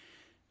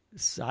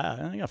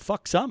 I think I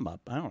fucked something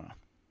up. I don't know.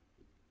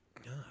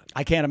 God.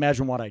 I can't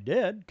imagine what I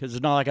did because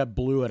it's not like I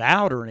blew it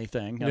out or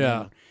anything. I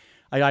mean,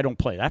 I don't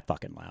play that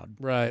fucking loud.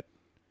 Right.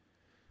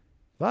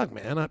 Fuck,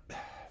 man.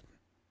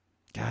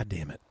 God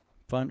damn it.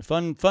 Fun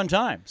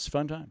times.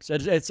 Fun times.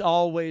 It's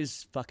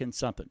always fucking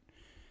something.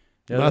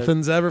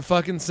 Nothing's ever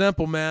fucking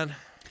simple, man.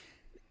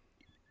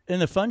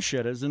 And the fun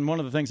shit is, and one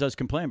of the things I was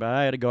complaining about,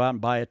 I had to go out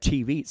and buy a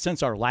TV.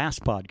 Since our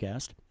last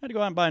podcast, I had to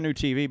go out and buy a new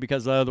TV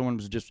because the other one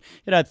was it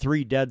had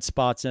 3 dead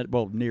spots in it,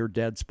 well, near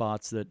dead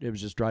spots, that it was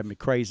just driving me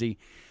crazy.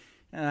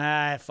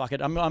 Fuck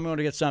it. I'm going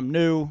to get something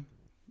new.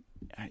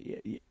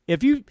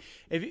 If you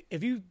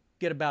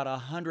get about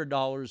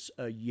 $100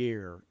 a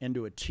year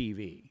into a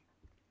TV,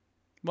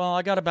 well,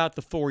 I got about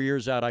the 4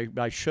 years out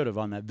I should have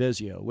on that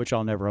Vizio, which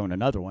I'll never own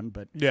another one,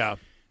 but yeah.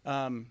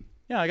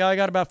 I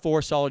got about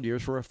 4 solid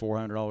years for a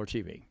 $400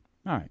 TV.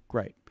 All right,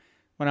 great.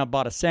 When I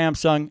bought a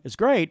Samsung, it's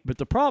great, but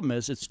the problem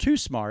is it's too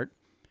smart,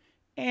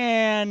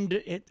 and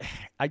it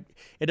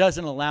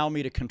doesn't allow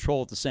me to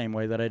control it the same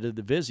way that I did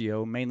the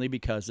Vizio, mainly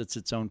because it's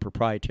its own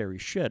proprietary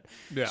shit.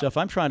 Yeah. So if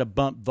I'm trying to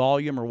bump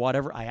volume or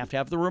whatever, I have to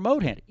have the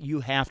remote handy. You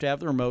have to have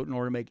the remote in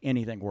order to make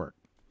anything work.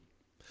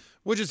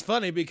 Which is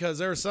funny because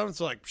there are some that's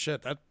like,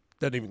 shit, that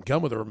doesn't even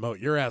come with a remote.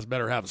 Your ass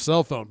better have a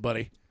cell phone,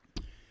 buddy.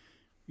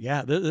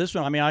 Yeah, this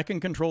one, I mean, I can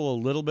control a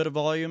little bit of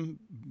volume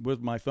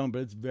with my phone,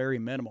 but it's very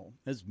minimal.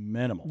 It's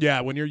minimal. Yeah,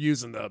 when you're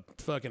using the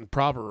fucking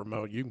proper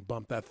remote, you can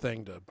bump that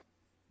thing to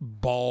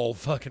ball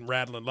fucking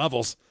rattling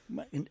levels.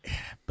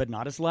 But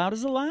not as loud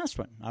as the last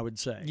one, I would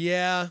say.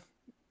 Yeah,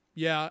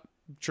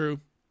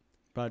 true.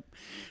 But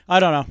I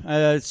don't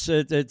know. It's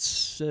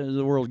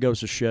the world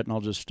goes to shit, and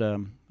I'll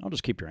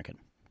just keep drinking.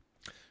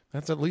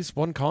 That's at least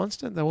one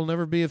constant that will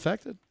never be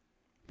affected.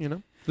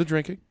 The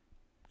drinking.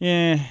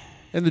 Yeah.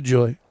 And the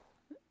joy.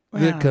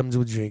 That comes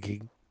with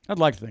drinking. I'd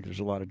like to think there's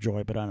a lot of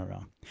joy, but I don't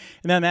know.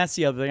 And then that's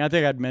the other thing. I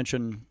think I'd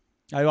mentioned,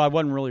 I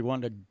wasn't really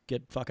wanting to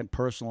get fucking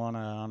personal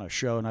on a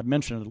show, and I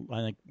mentioned, I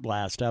think,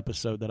 last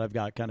episode that I've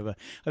got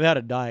I've had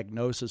a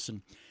diagnosis,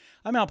 and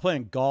I'm out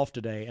playing golf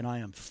today, and I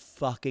am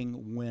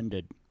fucking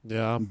winded.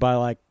 Yeah. By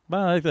like the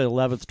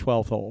 11th,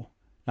 12th hole.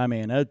 I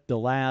mean, the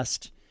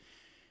last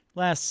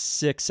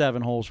 6,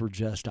 7 holes were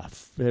just,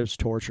 it was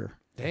torture.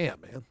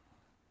 Damn, man.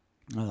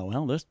 Oh,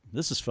 well,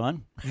 this is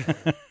fun.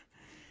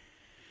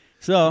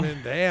 So, I mean,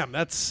 damn,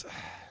 that's...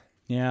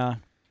 Yeah.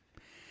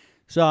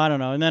 So, I don't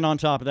know. And then on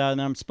top of that, and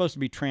I'm supposed to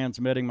be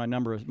transmitting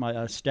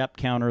my step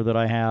counter that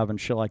I have and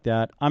shit like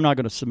that. I'm not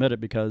going to submit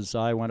it because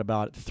I went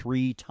about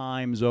 3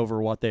 times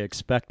over what they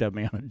expect of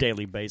me on a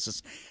daily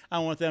basis. I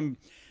don't want them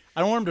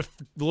to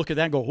look at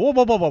that and go, whoa,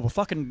 whoa, whoa, whoa,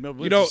 fucking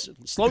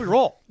slow your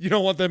roll. You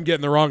don't want them getting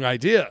the wrong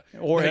idea.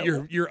 Or that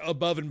you're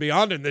above and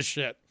beyond in this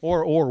shit.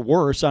 Or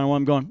worse, I don't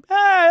want them going,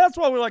 hey, that's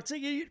what we like to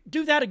see.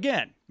 Do that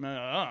again.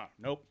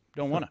 Nope.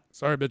 Don't want to.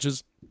 Sorry,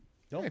 bitches.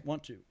 Don't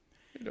want to. What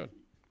are you doing?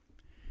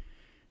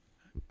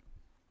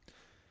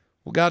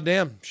 Well,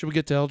 goddamn. Should we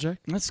get to LJ?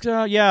 Let's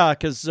go. Yeah,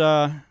 because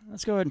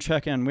let's go ahead and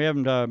check in. We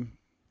haven't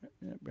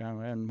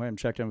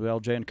checked in with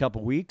LJ in a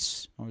couple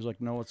weeks. I always like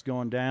to know what's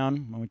going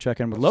down. When we check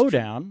in with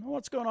Lowdown,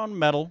 what's going on in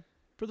metal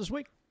for this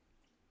week?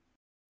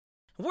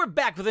 We're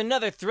back with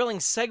another thrilling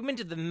segment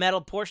of the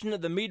metal portion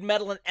of the Mead,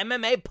 Metal, and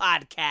MMA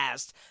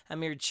podcast.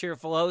 I'm your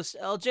cheerful host,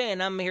 LJ,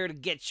 and I'm here to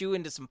get you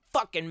into some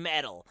fucking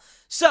metal.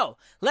 So,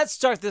 let's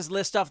start this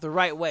list off the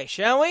right way,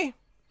 shall we?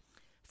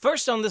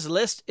 First on this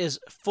list is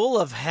Full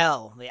of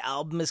Hell. The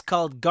album is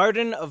called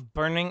Garden of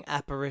Burning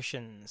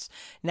Apparitions.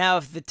 Now,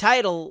 if the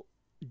title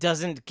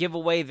doesn't give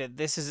away that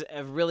this is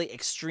a really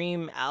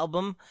extreme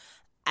album,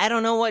 I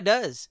don't know what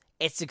does.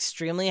 It's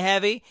extremely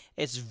heavy,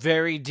 it's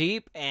very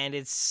deep, and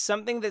it's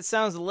something that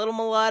sounds a little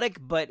melodic,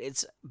 but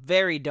it's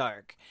very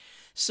dark.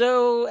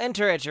 So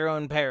enter at your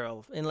own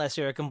peril, unless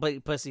you're a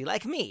complete pussy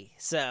like me.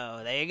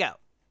 So there you go.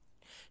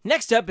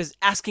 Next up is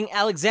Asking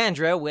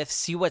Alexandra with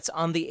See What's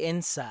on the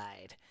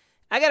Inside.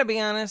 I gotta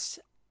be honest,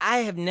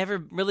 I have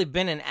never really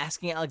been an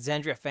Asking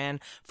Alexandria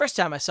fan. First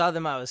time I saw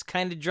them, I was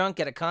kind of drunk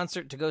at a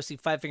concert to go see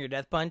Five Finger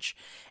Death Punch.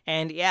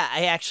 And yeah,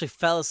 I actually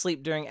fell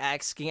asleep during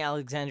Asking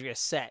Alexandria's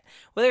set.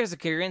 Whether it's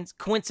a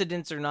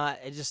coincidence or not,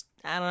 I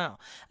don't know.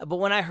 But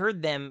when I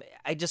heard them,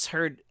 I just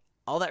heard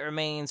All That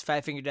Remains,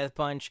 Five Finger Death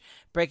Punch,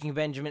 Breaking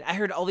Benjamin. I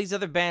heard all these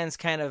other bands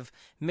kind of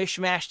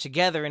mishmashed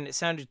together, and it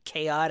sounded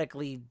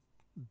chaotically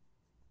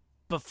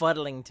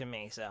befuddling to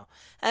me. So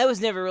I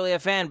was never really a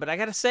fan, but I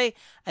gotta say,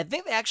 I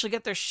think they actually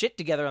got their shit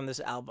together on this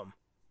album.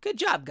 Good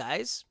job,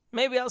 guys.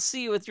 Maybe I'll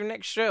see you at your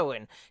next show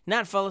and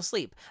not fall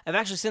asleep. I've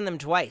actually seen them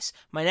twice.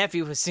 My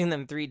nephew has seen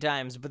them 3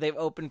 times, but they've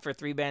opened for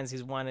 3 bands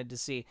he's wanted to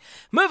see.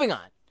 Moving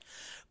on.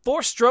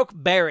 4-Stroke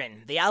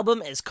Baron. The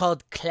album is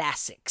called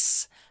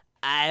Classics.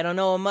 I don't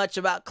know much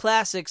about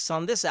classics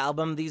on this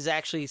album. These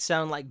actually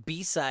sound like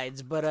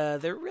B-sides,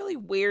 but they're really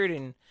weird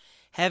and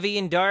heavy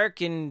and dark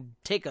and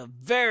take a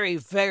very,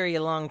 very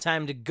long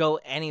time to go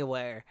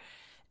anywhere.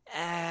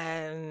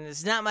 And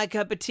it's not my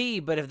cup of tea,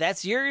 but if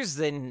that's yours,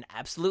 then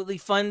absolutely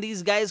fund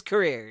these guys'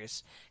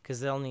 careers, because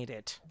they'll need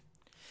it.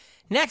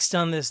 Next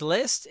on this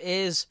list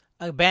is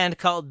a band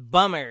called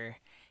Bummer,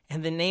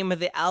 and the name of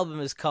the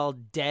album is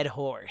called Dead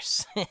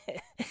Horse.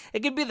 It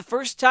could be the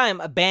first time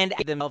a band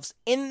added themselves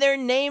in their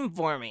name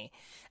for me.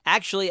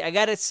 Actually, I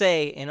gotta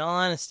say, in all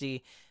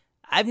honesty,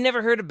 I've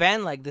never heard a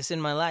band like this in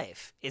my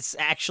life. It's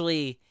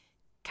actually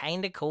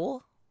kind of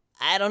cool.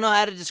 I don't know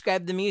how to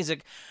describe the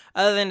music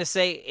other than to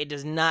say it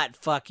does not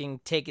fucking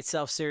take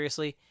itself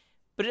seriously,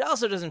 but it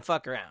also doesn't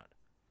fuck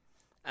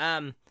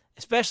around.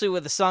 Especially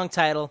with the song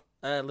title.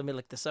 Let me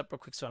look this up real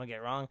quick so I don't get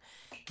it wrong.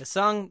 The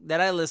song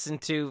that I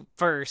listened to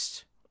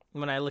first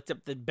when I looked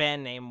up the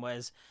band name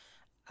was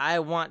I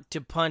Want to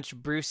Punch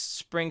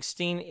Bruce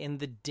Springsteen in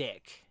the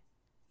Dick.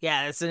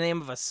 Yeah, that's the name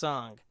of a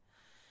song.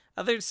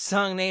 Other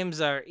song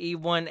names are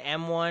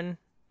E1M1,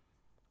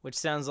 which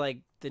sounds like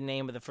the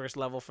name of the first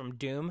level from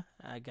Doom.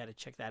 I gotta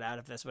check that out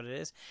if that's what it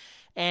is.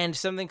 And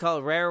something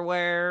called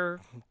Rareware,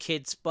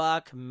 Kid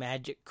Spock,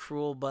 Magic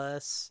Cruel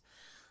Bus.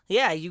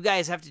 Yeah, you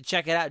guys have to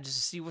check it out just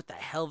to see what the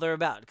hell they're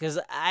about. Because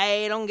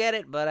I don't get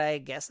it, but I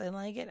guess I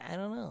like it. I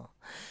don't know.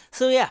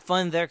 So yeah,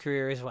 fund their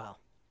career as well.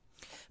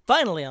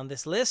 Finally on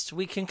this list,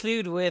 we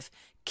conclude with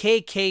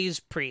KK's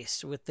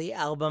Priest with the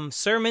album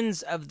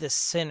Sermons of the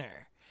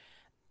Sinner.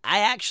 I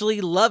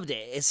actually loved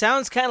it. It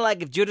sounds kind of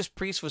like if Judas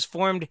Priest was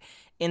formed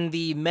in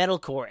the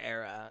metalcore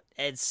era.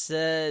 It's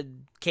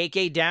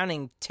KK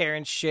Downing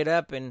tearing shit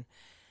up and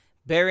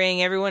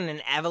burying everyone in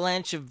an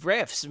avalanche of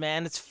riffs,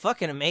 man. It's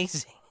fucking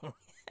amazing.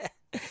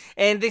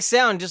 And they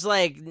sound just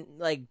like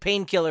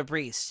Painkiller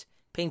Priest,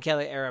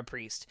 Painkiller era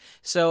Priest.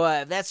 So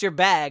if that's your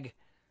bag,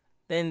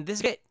 then this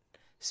is it.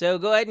 So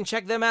go ahead and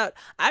check them out.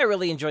 I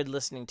really enjoyed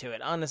listening to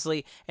it,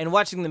 honestly, and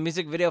watching the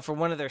music video for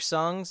one of their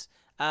songs.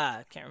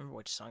 I can't remember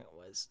which song it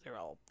was. They're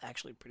all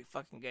actually pretty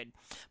fucking good.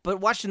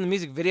 But watching the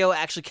music video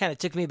actually kind of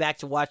took me back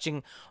to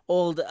watching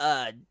old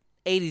 80s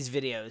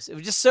videos. It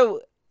was just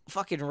so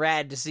fucking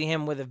rad to see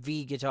him with a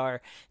V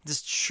guitar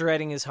just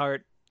shredding his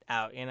heart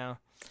out, you know?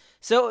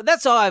 So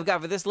that's all I've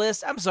got for this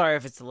list. I'm sorry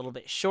if it's a little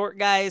bit short,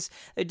 guys.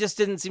 There just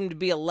didn't seem to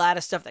be a lot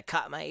of stuff that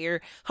caught my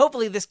ear.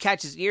 Hopefully this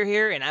catches ear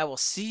here, and I will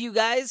see you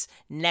guys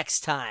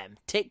next time.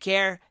 Take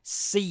care.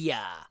 See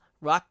ya.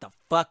 Rock the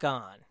fuck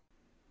on.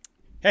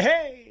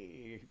 Hey!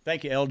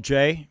 Thank you,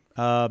 LJ.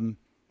 Man,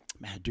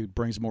 dude,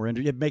 brings more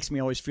energy. It makes me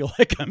always feel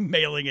like I'm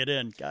mailing it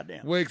in.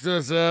 Goddamn. Wakes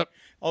us up.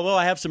 Although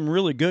I have some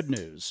really good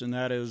news, and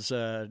that is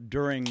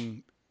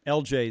during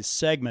LJ's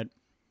segment,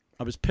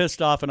 I was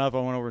pissed off enough I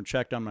went over and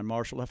checked on my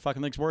Marshall. That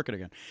fucking thing's working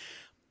again.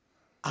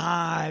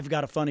 I've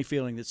got a funny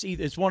feeling that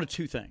it's one of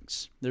two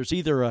things. There's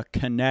either a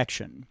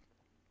connection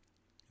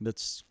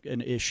that's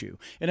an issue,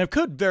 and it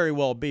could very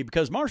well be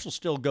because Marshall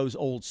still goes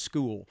old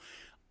school.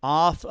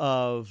 Off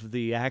of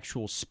the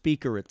actual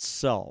speaker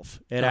itself,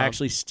 it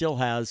actually still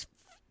has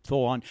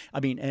an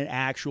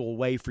actual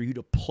way for you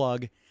to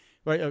plug,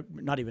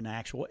 not even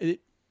actual. It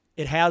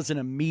has an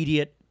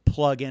immediate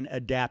plug-in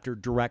adapter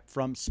direct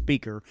from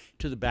speaker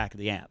to the back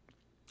of the amp.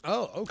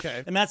 Oh,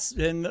 okay. And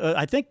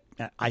I think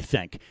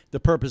the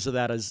purpose of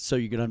that is so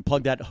you can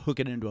unplug that,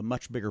 hook it into a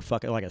much bigger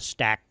fucking like a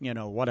stack,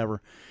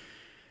 whatever.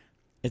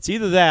 It's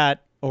either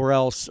that. Or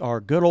else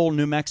our good old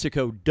New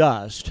Mexico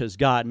dust has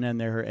gotten in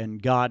there and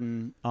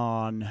gotten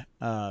on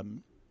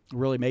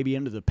really maybe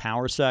into the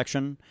power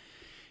section.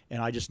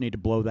 And I just need to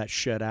blow that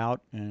shit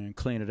out and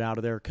clean it out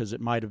of there because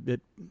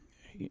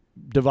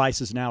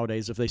devices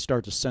nowadays, if they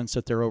start to sense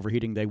that they're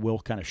overheating, they will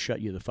kind of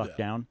shut you the fuck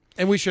down.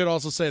 And we should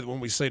also say that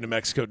when we say New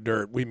Mexico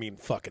dirt, we mean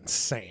fucking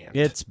sand.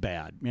 It's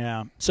bad,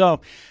 yeah.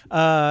 So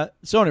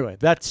anyway,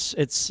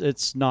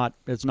 it's not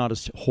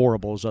as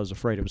horrible as I was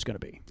afraid it was going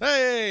to be.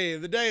 Hey,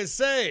 the day is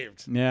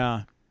saved.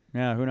 Yeah,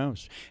 who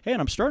knows? Hey,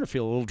 and I'm starting to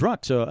feel a little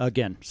drunk. So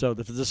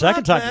for the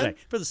second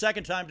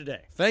time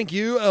today. Thank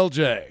you,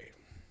 LJ.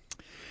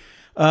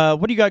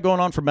 What do you got going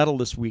on for metal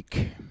this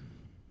week?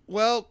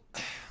 Well,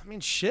 I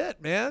mean,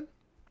 shit, man.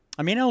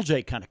 I mean,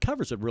 LJ kind of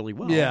covers it really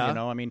well. Yeah. You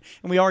know, I mean,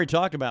 and we already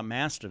talked about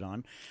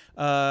Mastodon.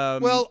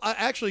 Well,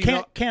 actually,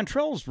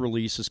 Cantrell's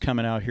release is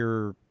coming out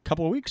here a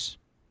couple of weeks.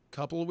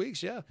 Couple of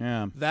weeks, yeah.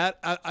 Yeah. That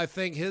I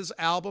think his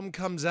album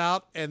comes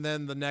out, and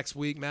then the next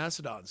week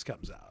Mastodon's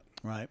comes out.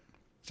 Right.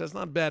 So it's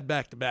not a bad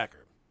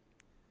back-to-backer.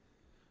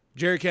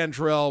 Jerry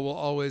Cantrell will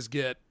always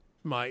get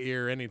my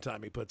ear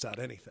anytime he puts out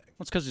anything.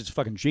 Well, it's because he's a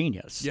fucking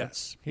genius.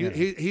 Yes.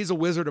 He's a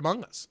wizard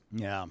among us.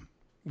 Yeah.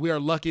 We are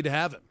lucky to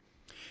have him.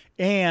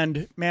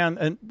 And, man,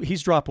 and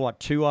he's dropped, what,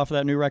 2 off of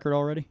that new record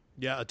already?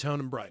 Yeah, Atone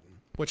and Brighton,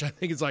 which I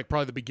think is like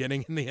probably the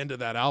beginning and the end of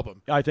that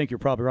album. I think you're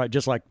probably right,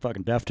 just like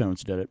fucking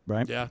Deftones did it,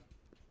 right? Yeah.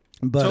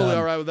 But, totally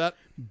all right with that.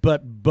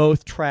 But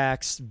both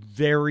tracks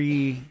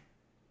very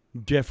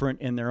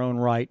different in their own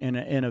right in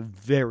a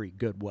very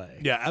good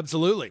way. Yeah,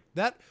 absolutely.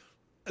 That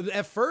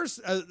at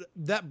first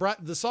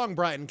the song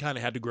Brighton kind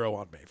of had to grow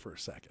on me for a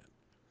second.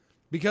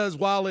 Because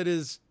while it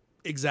is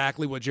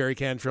exactly what Jerry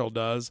Cantrell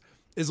does,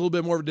 is a little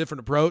bit more of a different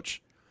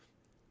approach.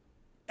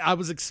 I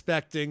was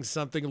expecting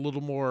something a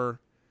little more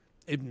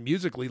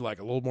musically, like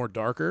a little more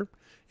darker.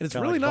 And it's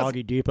Kinda really like not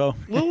Boggy Depot.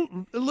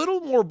 a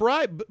little more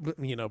bright, but,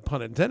 you know,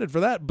 pun intended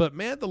for that. But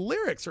man, the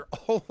lyrics are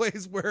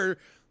always where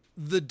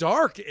the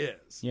dark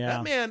is. Yeah.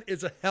 That man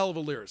is a hell of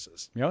a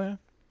lyricist. Oh, yeah.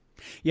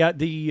 Yeah,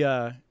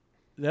 the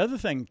other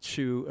thing,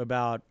 too,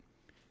 about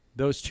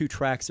those 2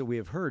 tracks that we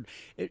have heard,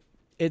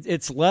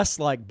 it's less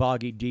like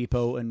Boggy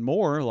Depot and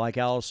more like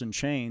Alice in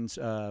Chains'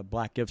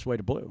 Black Gives Way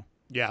to Blue.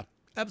 Yeah,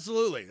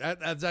 absolutely.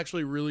 That's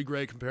actually a really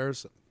great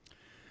comparison.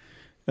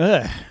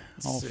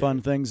 All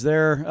fun things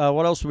there.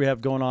 What else do we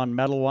have going on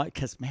metal-wise?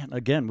 Because, man,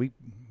 again, we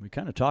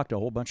kind of talked a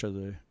whole bunch of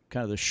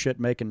the shit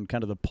making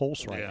kind of the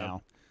pulse right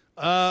now.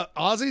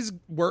 Ozzy's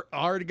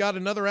already got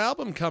another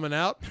album coming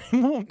out.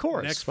 Well, of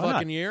course. Next Why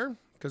fucking not? year.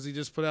 Because he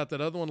just put out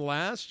that other one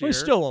last year. Well, he's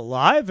still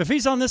alive. If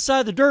he's on this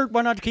side of the dirt,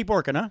 why not keep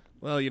working, huh?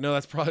 Well, you know,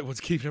 that's probably what's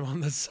keeping him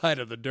on this side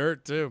of the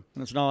dirt, too.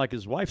 It's not like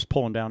his wife's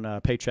pulling down a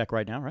paycheck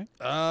right now, right?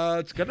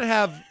 It's going to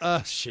have...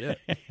 shit.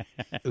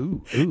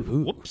 Ooh.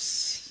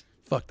 Whoops.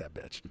 Fuck that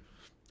bitch.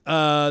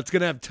 It's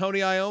going to have Tony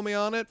Iommi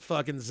on it,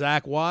 fucking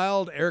Zach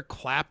Wilde, Eric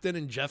Clapton,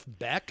 and Jeff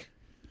Beck.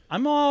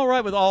 I'm all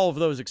right with all of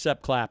those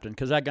except Clapton,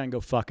 because that guy can go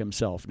fuck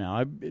himself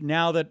now.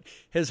 Now that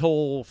his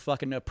whole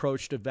fucking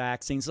approach to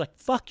vaccines, like,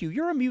 fuck you.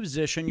 You're a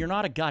musician. You're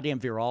not a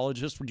goddamn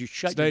virologist. Would you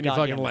shut Stay your in your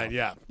goddamn fucking mouth?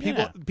 lane,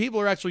 yeah. People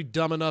are actually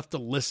dumb enough to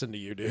listen to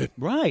you, dude.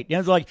 Right. And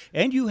it's like,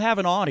 and you have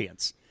an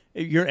audience.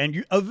 You're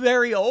a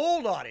very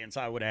old audience,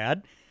 I would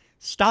add.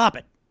 Stop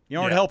it.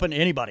 You aren't helping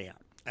anybody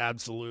out.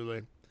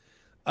 Absolutely.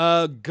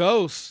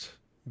 Ghost.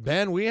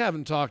 Ben, we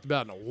haven't talked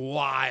about in a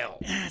while.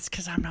 Yeah, it's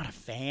because I'm not a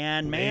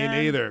fan, man. Me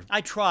neither.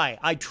 I try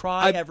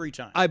every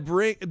time. I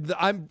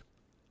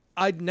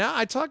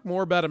talk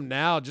more about him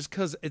now just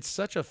because it's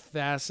such a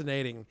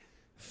fascinating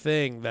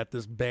thing that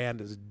this band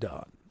has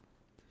done.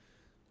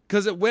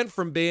 Because it went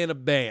from being a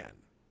band,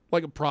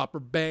 like a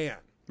proper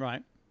band,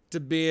 right, to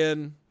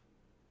being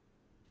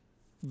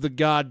the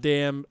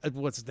goddamn,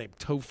 what's his name?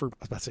 Topher. I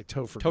was about to say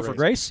Topher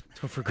Grace?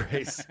 Topher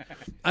Grace.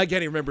 I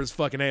can't even remember his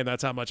fucking name.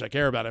 That's how much I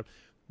care about him.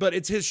 But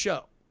it's his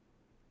show.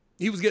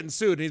 He was getting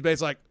sued, and he's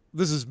basically like,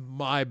 this is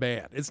my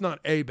band. It's not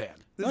a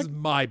band. This is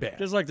my band.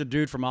 Just like the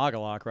dude from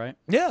Agalok, right?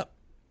 Yeah.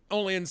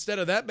 Only instead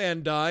of that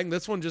band dying,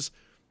 this one just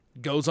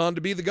goes on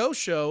to be the Ghost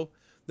Show.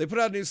 They put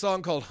out a new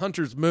song called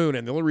Hunter's Moon,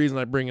 and the only reason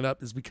I bring it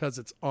up is because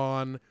it's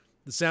on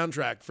the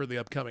soundtrack for the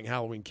upcoming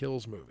Halloween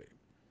Kills movie.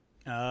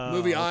 Oh, The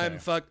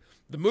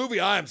movie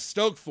I am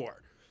stoked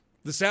for.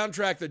 The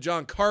soundtrack that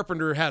John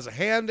Carpenter has a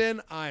hand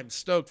in, I am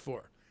stoked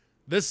for.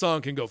 This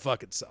song can go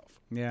fuck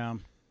itself. Yeah.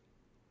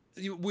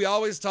 We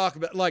always talk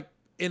about, like,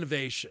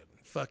 innovation.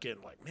 Fucking,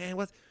 like, man,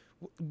 what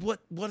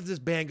is this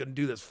band going to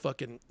do that's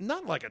fucking,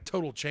 not like a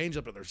total change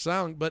up of their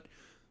sound, but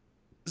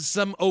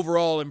some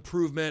overall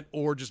improvement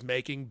or just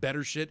making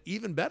better shit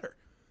even better.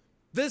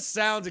 This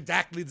sounds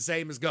exactly the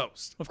same as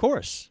Ghost. Of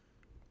course.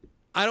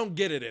 I don't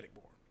get it anymore.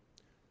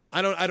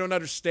 I don't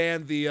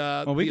understand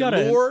the we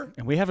allure.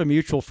 And we have a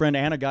mutual friend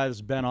and a guy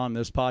that's been on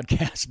this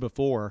podcast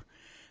before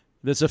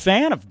that's a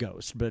fan of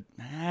Ghost, but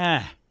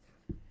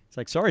it's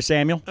like, sorry,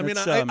 Samuel. I mean,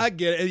 I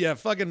get it. Yeah,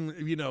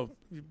 fucking,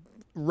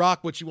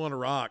 rock what you want to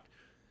rock.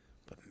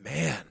 But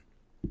man,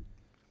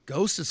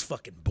 Ghost is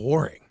fucking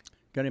boring.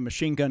 Got any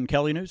Machine Gun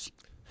Kelly news?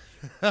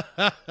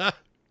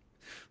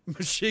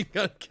 Machine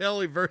Gun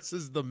Kelly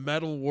versus the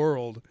metal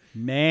world.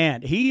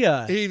 Man, he's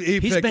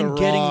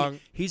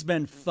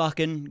been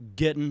fucking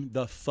getting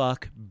the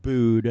fuck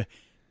booed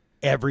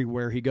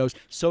everywhere he goes.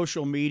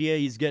 Social media,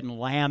 he's getting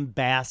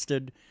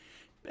lambasted.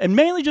 And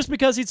mainly just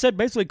because he said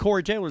basically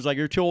Corey Taylor's like,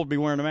 you're too old to be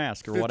wearing a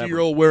mask or whatever.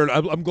 50-year-old wearing.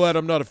 I'm glad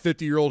I'm not a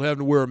 50-year-old having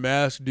to wear a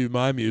mask to do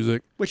my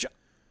music. Which,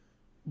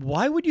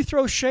 why would you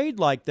throw shade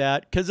like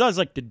that? Because I was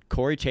like, did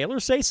Corey Taylor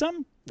say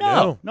something?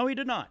 No, he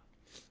did not.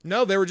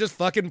 No, they were just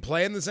fucking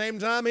playing the same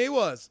time he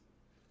was.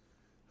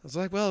 I was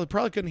like, well, they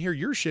probably couldn't hear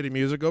your shitty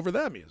music over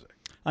that music.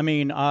 I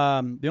mean,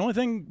 the only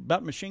thing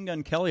about Machine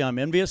Gun Kelly I'm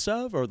envious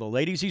of are the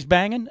ladies he's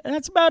banging, and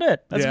that's about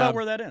it. That's about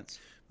where that ends.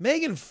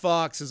 Megan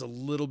Fox is a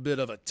little bit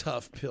of a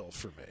tough pill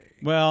for me.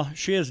 Well,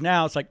 she is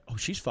now. It's like, oh,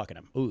 she's fucking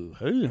him. Ooh,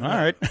 all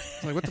right.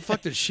 Like, what the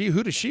fuck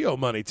who does she owe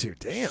money to?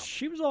 Damn.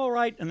 She was all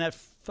right in that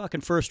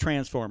fucking first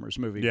Transformers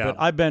movie, Yeah. but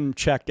I've been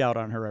checked out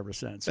on her ever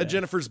since. That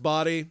Jennifer's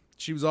Body,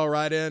 she was all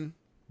right in.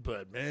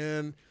 But,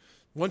 man,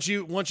 once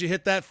you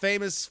hit that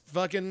famous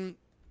fucking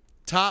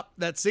top,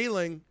 that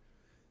ceiling,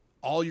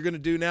 all you're going to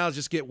do now is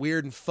just get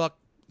weird and fuck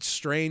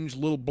strange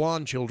little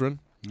blonde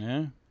children.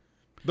 Yeah.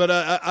 But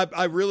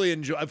I really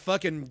enjoy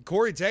fucking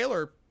Corey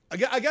Taylor.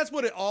 I guess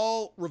what it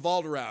all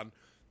revolved around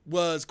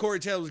was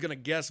Corey Taylor was going to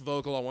guest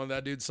vocal on one of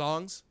that dude's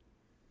songs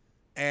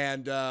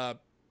and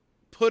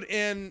put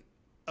in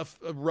a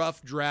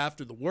rough draft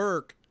of the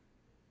work.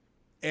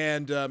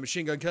 And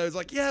Machine Gun Kelly was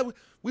like, yeah,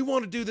 we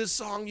want to do this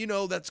song,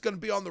 that's going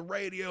to be on the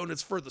radio and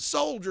it's for the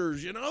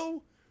soldiers,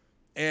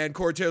 And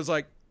Corey Taylor was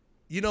like,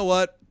 you know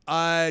what?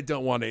 I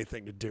don't want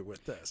anything to do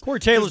with this. Corey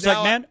Taylor's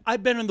like, man,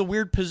 I've been in the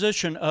weird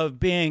position of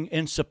being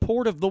in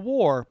support of the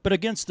war, but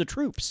against the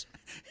troops.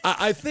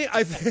 I think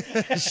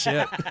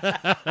shit.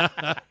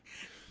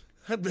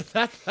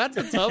 That's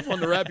a tough one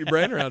to wrap your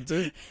brain around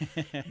too.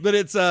 But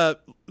it's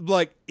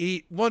like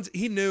he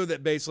knew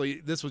that basically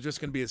this was just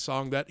going to be a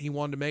song that he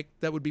wanted to make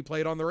that would be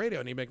played on the radio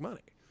and he'd make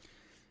money.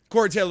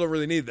 Corey Taylor don't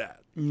really need that.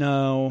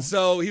 No.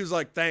 So he was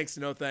like, thanks,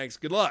 no thanks,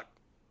 good luck.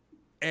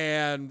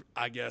 And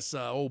I guess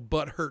old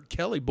butthurt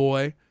Kelly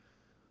boy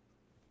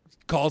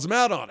calls him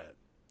out on it.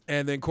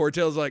 And then Corey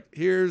Taylor's like,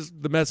 here's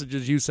the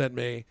messages you sent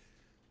me,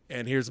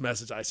 and here's the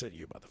message I sent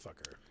you,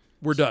 motherfucker.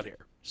 We're done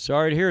here.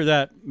 Sorry to hear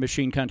that,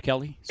 Machine Cunt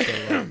Kelly. So,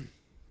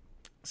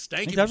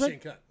 Stanky Machine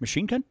right? Cunt.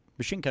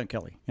 Machine Cunt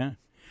Kelly, yeah.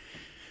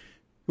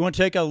 You want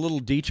to take a little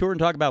detour and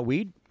talk about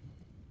weed?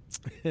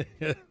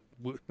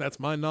 That's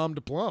my nom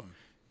de plume.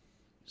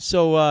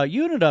 So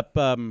you ended up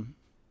kind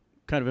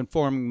of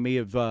informing me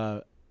of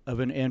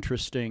an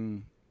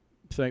interesting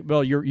thing.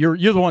 Well, you're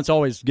the one that's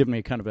always given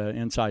me kind of an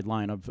inside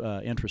line of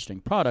interesting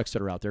products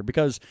that are out there,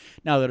 because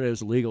now that it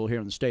is legal here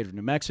in the state of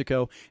New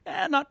Mexico,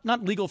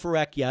 not legal for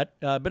rec yet,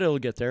 but it'll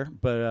get there.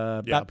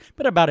 But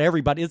about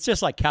everybody, it's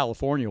just like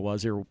California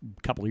was here a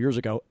couple of years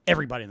ago.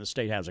 Everybody in the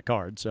state has a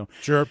card. So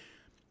sure.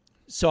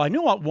 So I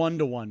knew what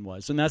 1-to-1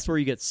 was, and that's where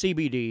you get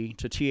CBD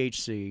to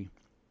THC.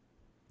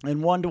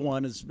 And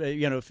 1-to-1 is,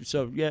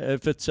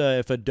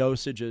 if a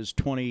dosage is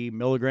 20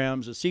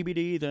 milligrams of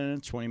CBD, then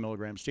it's 20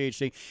 milligrams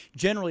THC.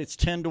 Generally, it's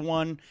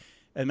 10-to-1,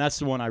 and that's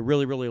the one I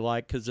really, really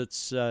like because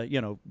it's, I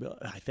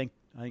think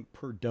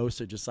per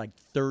dosage it's like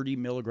 30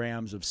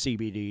 milligrams of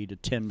CBD to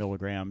 10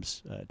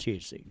 milligrams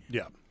THC.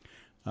 Yeah.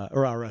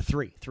 Or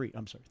 3.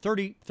 I'm sorry,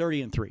 30,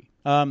 and 3.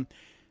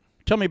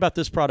 Tell me about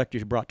this product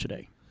you brought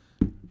today.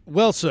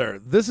 Well, sir,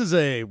 this is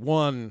a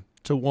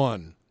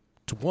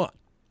 1-to-1-to-1.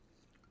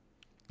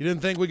 You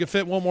didn't think we could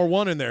fit one more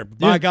one in there.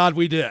 My God,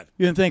 we did.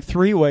 You didn't think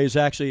three ways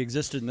actually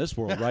existed in this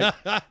world, right?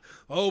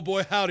 Oh,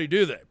 boy, howdy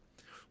do they.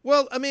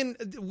 Well, I mean,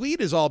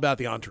 weed is all about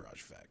the entourage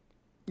effect.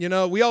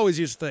 We always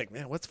used to think,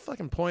 man, what's the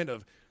fucking point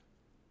of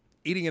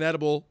eating an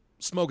edible,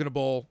 smoking a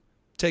bowl,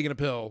 taking a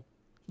pill,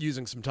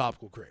 using some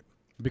topical cream?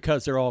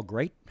 Because they're all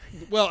great?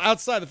 Well,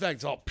 outside the fact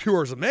it's all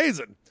pure is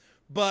amazing,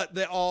 but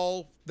they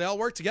all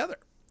work together.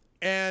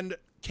 And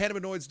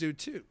cannabinoids do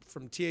too,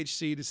 from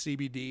THC to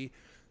CBD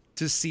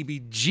to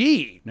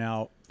CBG.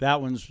 Now,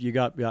 that one's, I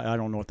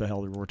don't know what the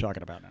hell we're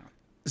talking about now.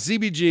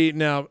 CBG,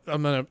 now,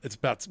 it's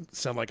about to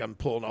sound like I'm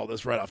pulling all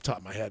this right off the top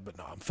of my head, but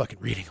no, I'm fucking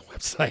reading a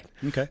website.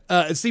 Okay.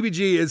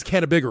 CBG is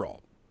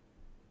cannabigerol,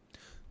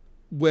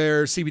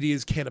 where CBD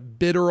is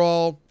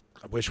cannabidiol.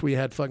 I wish we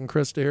had fucking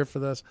Krista here for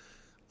this.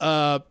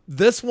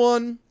 This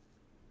one,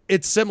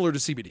 it's similar to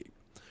CBD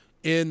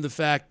in the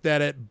fact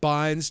that it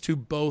binds to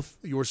both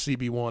your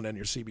CB1 and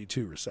your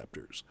CB2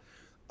 receptors.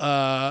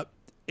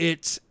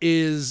 It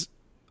is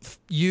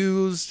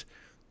used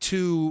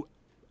to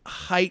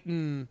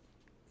heighten,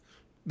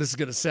 this is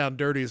going to sound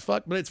dirty as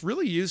fuck, but it's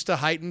really used to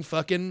heighten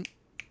fucking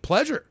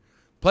pleasure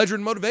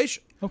and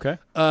motivation. Okay.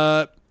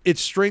 It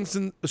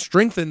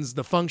strengthens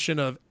the function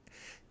of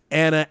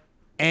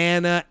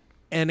anandamide,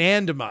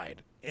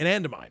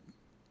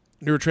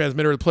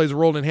 neurotransmitter that plays a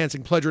role in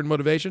enhancing pleasure and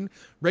motivation,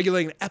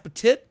 regulating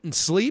appetite and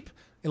sleep,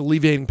 and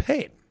alleviating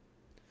pain.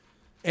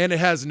 And it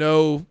has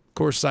no, of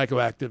course,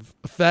 psychoactive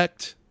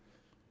effect.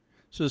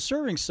 So the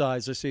serving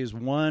size, I see, is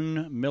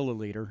 1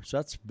 milliliter. So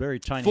that's very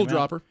tiny. Full amount,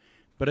 dropper.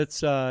 But it's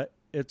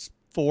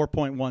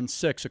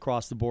 4.16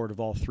 across the board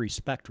of all three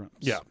spectrums.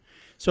 Yeah.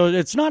 So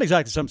it's not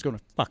exactly something that's going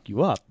to fuck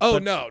you up. Oh,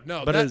 but, no.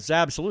 But it's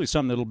absolutely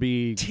something that'll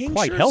be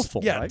quite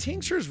helpful. Yeah, right?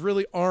 Tinctures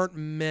really aren't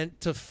meant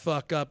to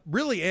fuck up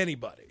really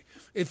anybody.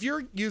 If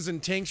you're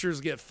using tinctures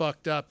to get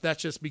fucked up,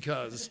 that's just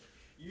because...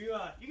 you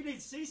need to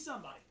see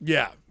somebody.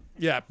 Yeah,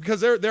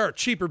 because there are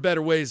cheaper,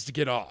 better ways to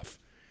get off.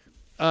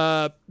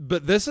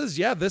 But this is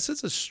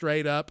a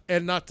straight up,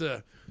 and not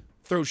to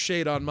throw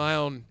shade on my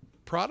own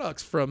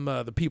products from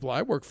the people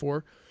I work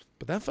for,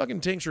 but that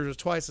fucking tincture is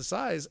twice the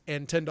size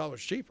and $10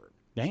 cheaper.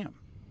 Damn.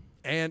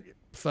 And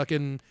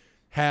fucking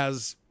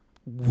has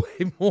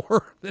way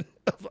more than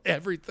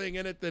everything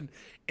in it than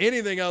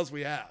anything else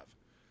we have.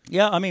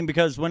 Yeah, I mean,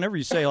 because whenever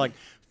you say like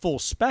full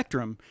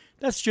spectrum,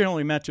 that's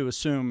generally meant to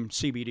assume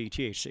CBD,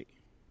 THC.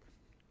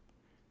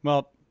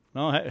 Well,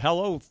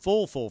 hello,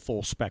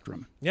 full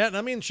spectrum. Yeah,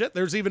 I mean, shit,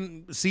 there's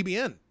even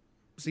CBN.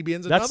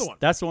 CBN's another one.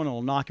 That's the one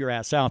that'll knock your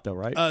ass out, though,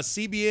 right?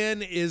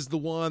 CBN is the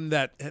one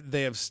that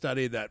they have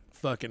studied that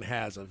fucking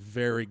has a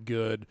very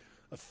good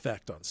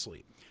effect on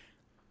sleep.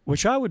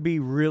 Which I would be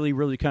really,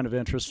 really kind of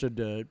interested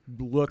to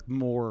look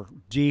more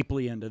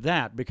deeply into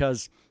that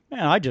because,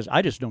 man, I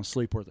just don't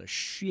sleep worth a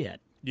shit.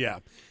 Yeah,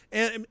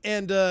 but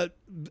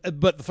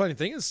the funny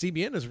thing is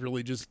CBN is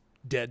really just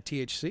dead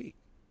THC.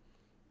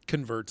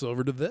 Converts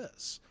over to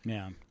this.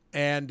 Yeah.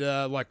 And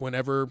like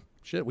whenever,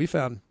 we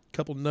found a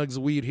couple nugs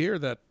of weed here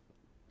that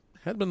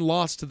had been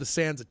lost to the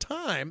sands of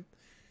time,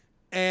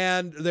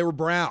 and they were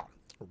brown.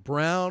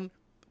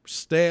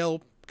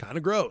 Stale, kind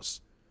of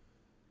gross.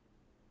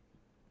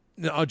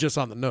 No, just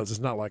on the nose. It's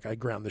not like I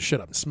ground this shit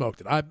up and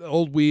smoked it.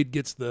 Old weed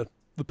gets the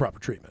proper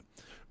treatment.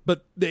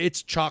 But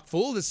it's chock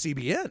full of the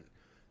CBN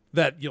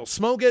that you'll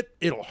smoke it,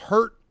 it'll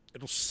hurt,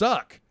 it'll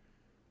suck,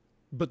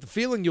 but the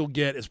feeling you'll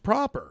get is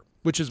proper,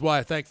 which is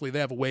why, thankfully, they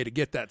have a way to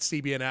get that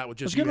CBN out with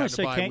just you having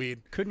to buy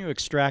weed. Couldn't you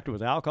extract it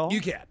with alcohol?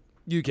 You can.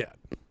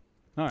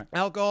 All right.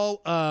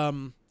 Alcohol,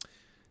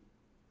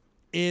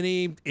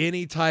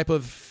 any type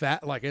of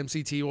fat like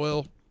MCT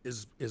oil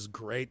is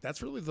great.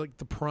 That's really like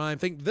the prime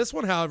thing. This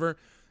one, however,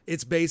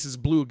 its base is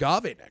blue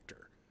agave nectar.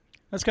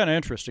 That's kind of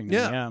interesting to me,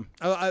 yeah.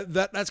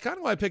 That's kind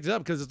of why I picked it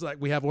up, because it's like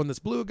we have one that's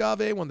blue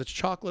agave, one that's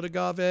chocolate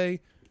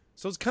agave.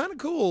 So it's kind of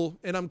cool,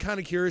 and I'm kind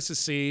of curious to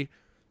see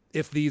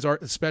if these are,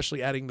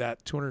 especially adding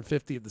that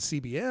 250 of the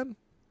CBN,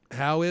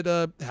 how it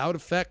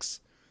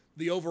affects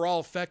the overall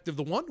effect of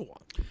the 1-to-1.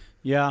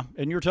 Yeah,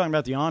 and you were talking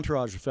about the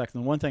entourage effect,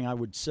 and the one thing I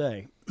would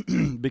say,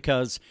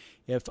 because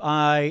if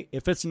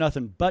it's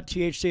nothing but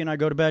THC and I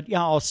go to bed,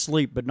 yeah, I'll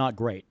sleep, but not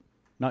great.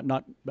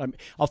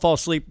 I'll fall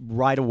asleep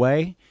right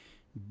away,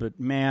 but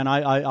man,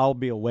 I'll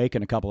be awake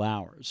in a couple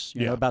hours.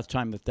 You know, about the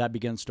time that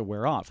begins to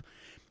wear off.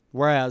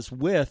 Whereas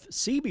with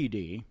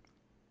CBD,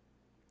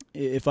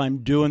 if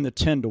I'm doing the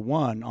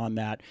 10-to-1 on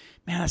that,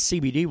 man,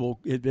 CBD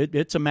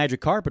it's a magic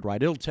carpet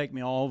ride. It'll take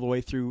me all the way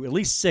through at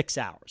least 6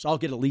 hours. I'll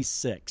get at least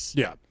 6.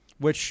 Yeah.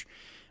 Which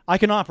I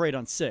can operate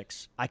on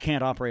 6. I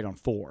can't operate on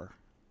 4.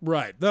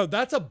 Right. No,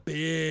 that's a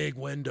big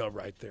window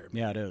right there,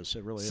 man. Yeah, it is.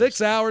 It really is.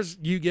 6 hours,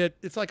 you get,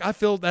 it's like, I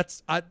feel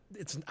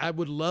I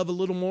would love a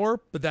little more,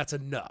 but that's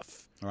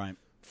enough. All right.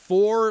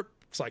 4,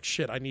 it's like,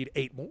 shit, I need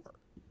 8 more.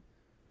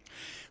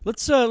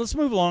 Let's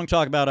move along and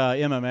talk about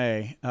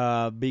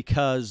MMA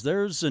because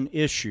there's an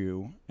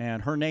issue,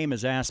 and her name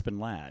is Aspen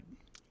Ladd.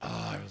 Oh,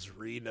 I was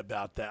reading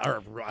about that,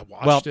 or I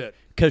watched it.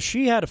 Because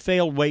she had a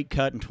failed weight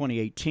cut in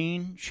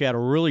 2018. She had a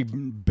really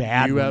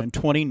bad one in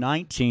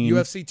 2019.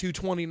 UFC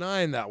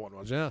 229, that one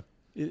was, yeah.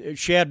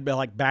 She had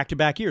like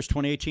back-to-back years,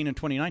 2018 and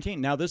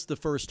 2019. Now this is the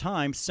first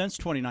time since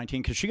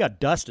 2019 because she got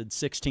dusted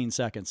 16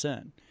 seconds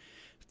in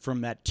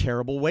from that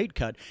terrible weight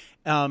cut.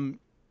 And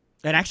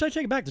actually, I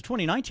take it back to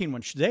 2019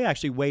 when they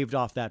actually waved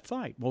off that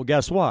fight. Well,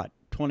 guess what?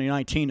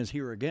 2019 is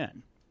here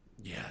again.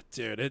 Yeah,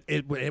 dude,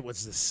 it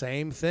was the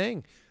same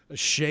thing. A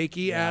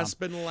shaky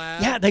Aspen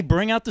Ladd. Yeah, they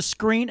bring out the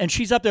screen, and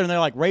she's up there, and they're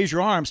like, raise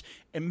your arms.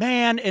 And,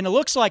 man, and it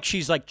looks like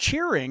she's, like,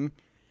 cheering.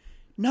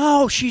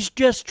 No, she's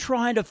just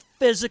trying to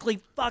physically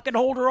fucking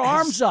hold her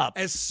arms up.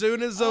 As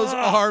soon as those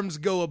arms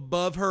go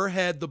above her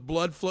head, the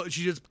blood flow,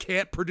 she just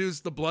can't produce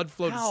the blood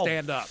flow to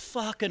stand up.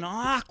 Fucking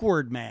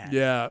awkward, man.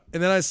 Yeah,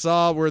 and then I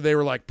saw where they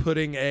were, like,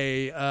 putting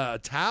a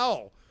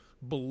towel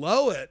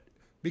below it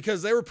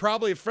because they were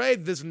probably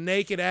afraid this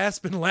naked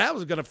Aspen Ladd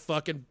was going to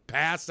fucking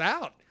pass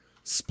out.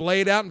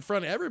 Splayed out in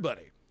front of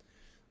everybody.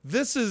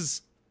 This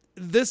is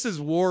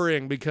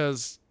worrying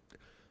because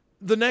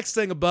the next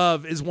thing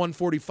above is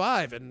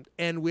 145,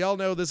 and we all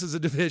know this is a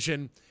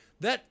division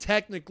that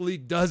technically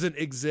doesn't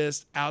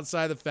exist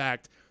outside the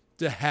fact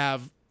to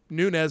have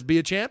Nunes be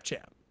a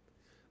champ.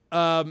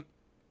 And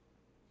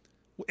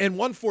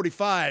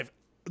 145,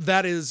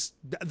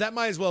 that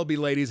might as well be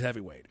ladies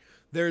heavyweight.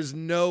 There's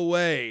no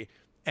way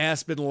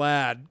Aspen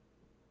Ladd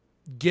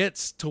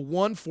gets to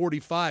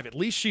 145. At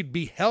least she'd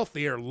be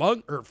healthy.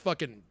 Her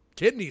fucking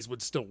kidneys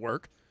would still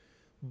work.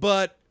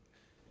 But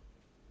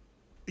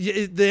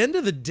at the end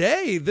of the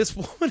day, this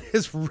woman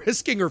is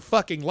risking her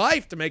fucking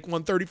life to make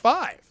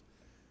 135.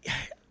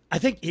 I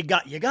think you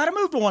got to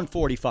move to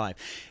 145.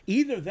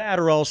 Either that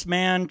or else,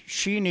 man,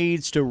 she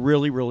needs to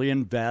really, really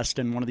invest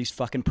in one of these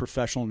fucking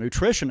professional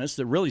nutritionists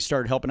that really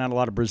started helping out a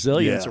lot of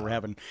Brazilians that were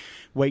having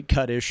weight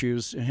cut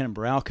issues. Henri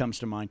Sorvali comes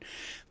to mind.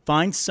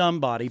 Find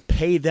somebody,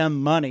 pay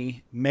them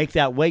money, make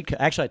that weight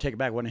cut. Actually, I take it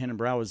back. When Henri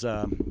Sorvali was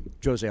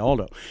Jose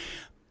Aldo.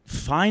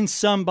 Find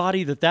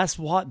somebody that's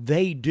what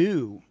they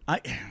do.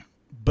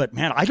 But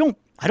man, I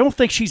don't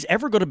think she's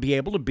ever going to be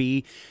able to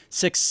be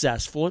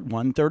successful at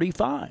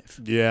 135.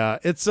 Yeah,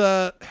 it's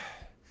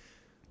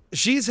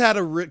she's had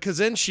because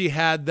then she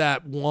had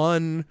that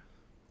one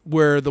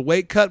where the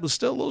weight cut was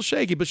still a little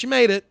shaky, but she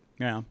made it.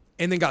 Yeah,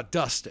 and then got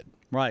dusted.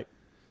 Right.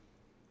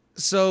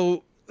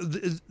 So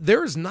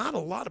there is not a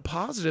lot of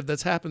positive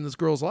that's happened in this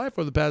girl's life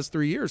over the past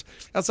 3 years,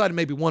 outside of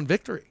maybe one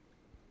victory.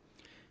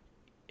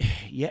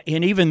 Yeah,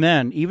 and even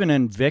then, even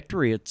in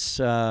victory, it's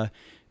not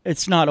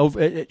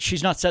over.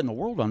 She's not setting the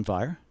world on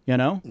fire. You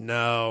know?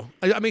 No,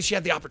 I mean she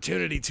had the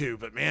opportunity to,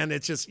 but man,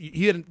 it's just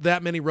he had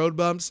that many road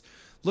bumps.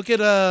 Look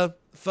at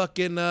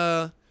fucking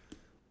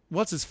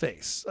what's his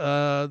face?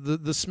 The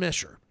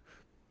Smisher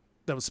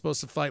that was supposed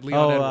to fight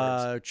Leon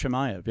Edwards.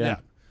 Chimaev. Yeah.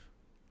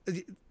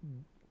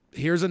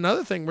 Here's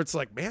another thing where it's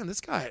like, man,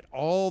 this guy had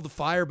all the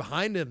fire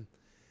behind him,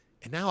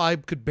 and now I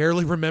could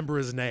barely remember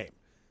his name.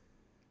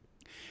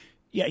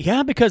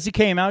 Yeah, because he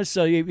came out,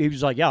 so he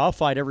was like, yeah, I'll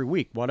fight every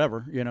week,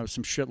 whatever,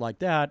 some shit like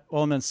that.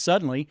 Well, and then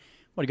suddenly,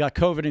 he got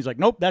COVID, and he's like,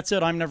 nope, that's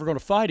it, I'm never going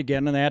to fight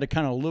again, and they had to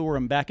kind of lure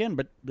him back in,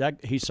 but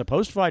he's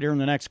supposed to fight here in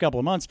the next couple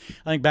of months.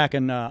 I think I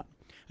think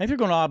they're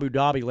going to Abu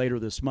Dhabi later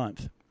this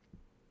month,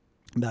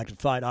 back to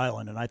Fight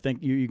Island, and I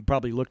think you can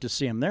probably look to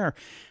see him there.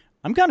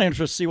 I'm kind of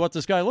interested to see what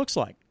this guy looks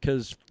like,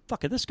 because,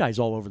 fuck it, this guy's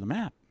all over the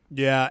map.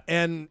 Yeah,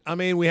 and, I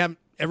mean,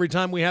 every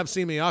time we have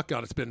Simi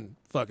Akon, it's been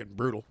fucking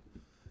brutal.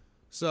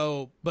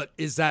 So, but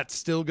is that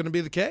still going to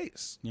be the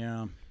case?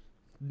 Yeah.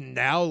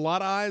 Now a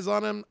lot of eyes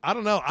on him. I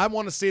don't know. I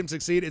want to see him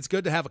succeed. It's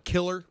good to have a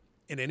killer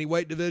in any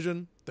weight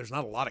division. There's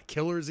not a lot of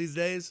killers these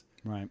days.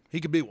 Right. He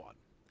could be one.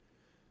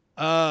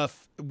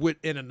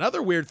 In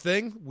another weird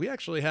thing, we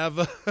actually have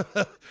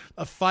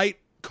a fight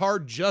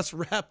card just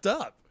wrapped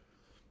up.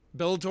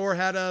 Bellator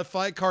had a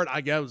fight card.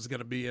 I guess it was going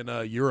to be in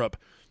Europe.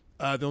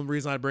 The only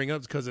reason I bring it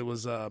up is because it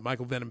was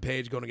Michael Venom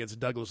Page going against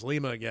Douglas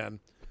Lima again.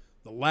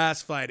 The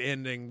last fight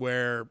ending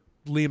where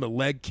Lima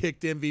leg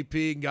kicked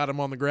MVP and got him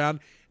on the ground.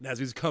 And as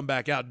he's come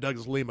back out,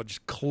 Douglas Lima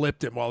just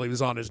clipped him while he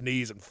was on his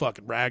knees and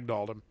fucking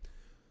ragdolled him.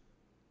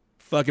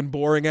 Fucking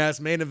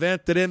boring-ass main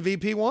event that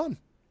MVP won.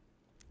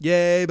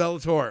 Yay,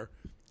 Bellator.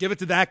 Give it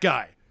to that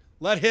guy.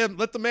 Let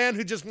the man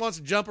who just wants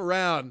to jump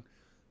around,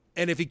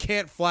 and if he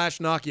can't flash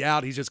knock you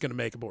out, he's just going to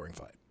make a boring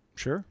fight.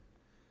 Sure.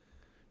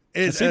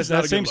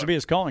 That seems to be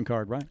his calling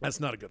card, right? That's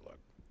not a good look.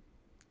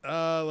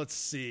 Let's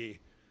see.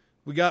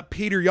 We got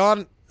Peter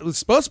Yan. It was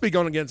supposed to be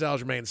going against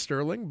Aljamain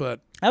Sterling,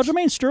 but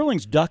Aljamain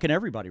Sterling's ducking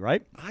everybody,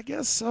 right? I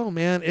guess so,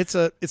 man. It's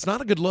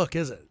not a good look,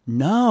 is it?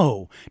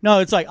 No.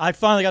 It's like I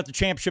finally got the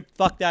championship.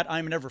 Fuck that.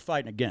 I'm never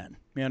fighting again.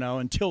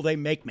 Until they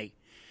make me.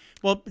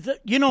 Well,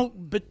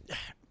 but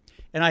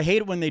and I hate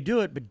it when they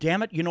do it. But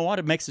damn it, you know what?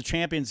 It makes the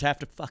champions have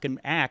to fucking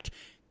act.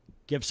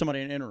 Give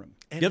somebody an interim.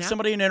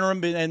 Somebody an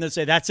interim, and then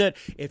say that's it.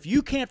 If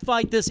you can't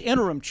fight this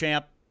interim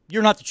champ,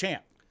 you're not the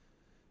champ.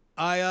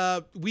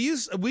 We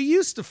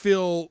used to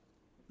feel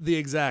the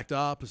exact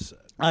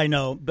opposite. I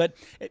know, but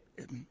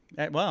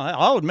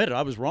I'll admit it.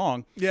 I was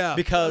wrong. Yeah,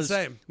 because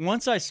same.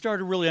 Once I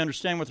started really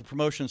understanding what the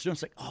promotion's doing,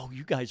 it's like, oh,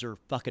 you guys are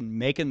fucking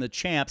making the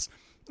champs.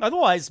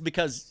 Otherwise,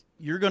 because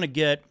you're going to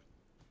get,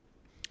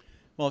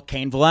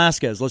 Cain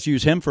Velasquez. Let's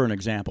use him for an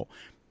example.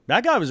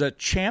 That guy was a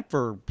champ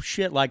for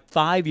like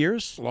 5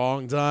 years.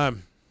 Long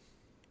time.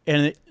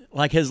 And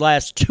like his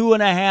last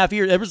 2.5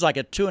 years, there was like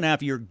a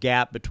 2.5 year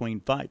gap between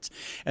fights.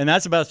 And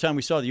that's about the time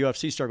we saw the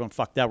UFC start going,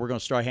 fuck that, we're going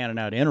to start handing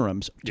out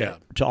interims to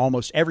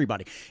almost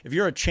everybody. If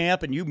you're a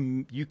champ and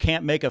you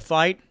can't make a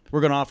fight,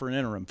 we're going to offer an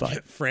interim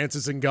fight.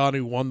 Francis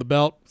Ngannou won the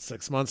belt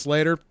 6 months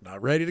later,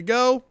 not ready to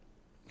go.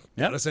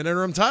 Got us an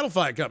interim title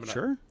fight coming up.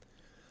 Sure.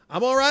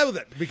 I'm all right with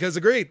it because,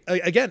 agreed,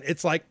 again,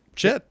 it's like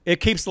shit.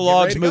 It keeps the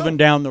logs moving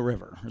down the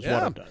river is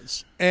what it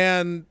does.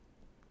 And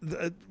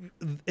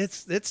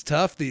it's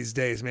tough these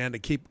days, man, to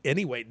keep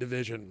any weight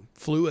division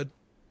fluid.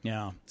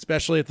 Yeah.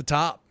 Especially at the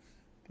top.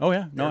 Oh,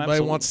 yeah. No,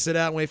 Everybody wants to sit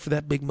out and wait for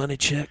that big money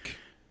check.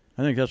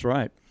 I think that's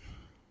right.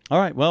 All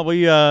right. Well,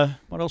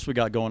 what else we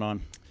got going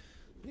on?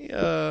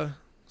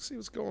 See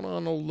what's going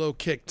on in old Low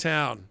Kick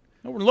Town.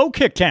 Oh, we're Low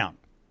Kick Town.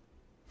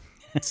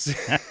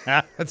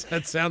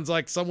 That sounds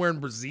like somewhere in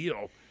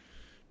Brazil.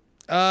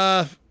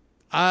 The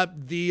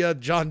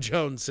John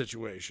Jones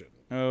situation.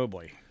 Oh,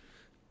 boy.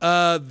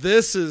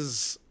 This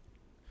is...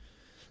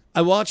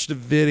 I watched a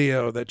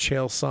video that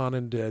Chael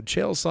Sonnen did.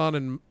 Chael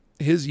Sonnen,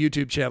 his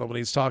YouTube channel, when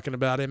he's talking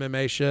about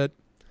MMA shit,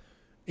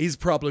 he's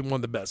probably one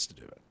of the best to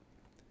do it.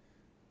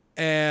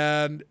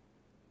 And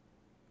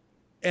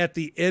at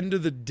the end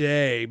of the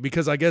day,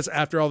 because I guess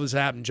after all this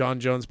happened,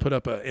 John Jones put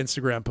up an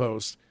Instagram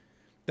post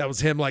that was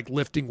him like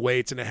lifting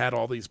weights, and it had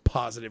all these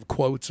positive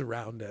quotes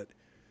around it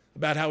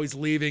about how he's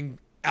leaving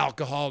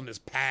alcohol in his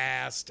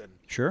past, and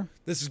sure,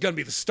 this is going to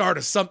be the start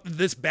of something.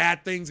 This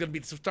bad thing's going to be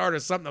the start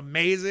of something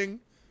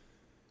amazing.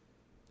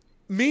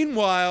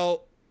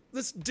 Meanwhile,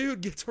 this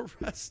dude gets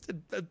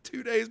arrested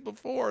 2 days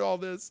before all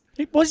this.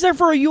 He was there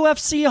for a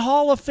UFC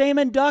Hall of Fame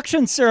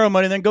induction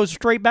ceremony, and then goes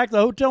straight back to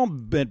the hotel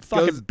and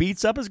fucking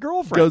beats up his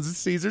girlfriend. Goes to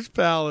Caesar's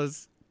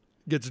Palace,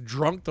 gets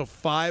drunk till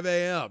 5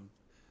 a.m.,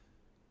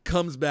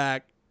 comes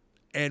back,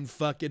 and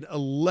fucking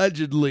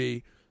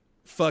allegedly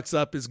fucks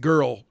up his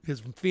girl,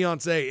 his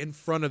fiance, in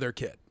front of their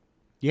kid.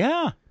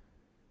 Yeah.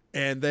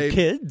 And they...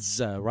 Kids,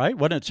 right?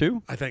 Wasn't it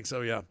two? I think so,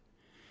 yeah.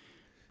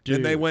 Dude.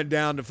 And they went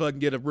down to fucking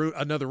get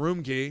another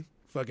room key.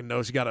 Fucking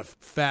knows she got a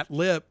fat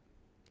lip.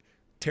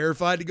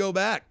 Terrified to go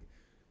back.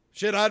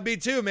 Shit, I'd be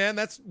too, man.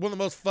 That's one of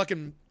the most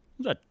fucking...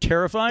 He's a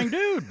terrifying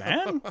dude,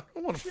 man. I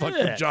don't want to fuck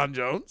with John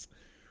Jones.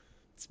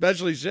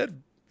 Especially shit.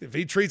 If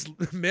he treats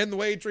men the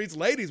way he treats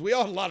ladies, we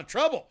all in a lot of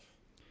trouble.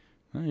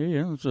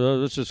 Yeah, so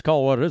let's just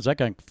call it what it is. That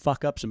can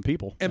fuck up some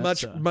people. And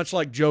much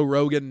like Joe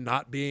Rogan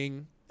not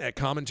being at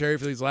commentary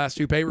for these last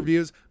 2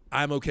 pay-per-views,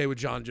 I'm okay with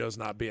John Jones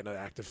not being an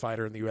active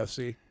fighter in the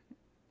UFC.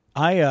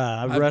 I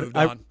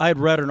had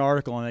read an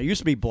article, and it used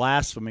to be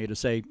blasphemy to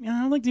say, I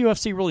don't think the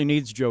UFC really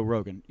needs Joe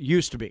Rogan. It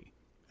used to be.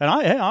 And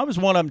I was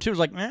one of them, too. I was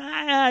like,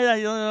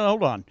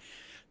 hold on.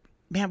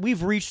 Man,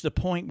 we've reached the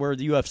point where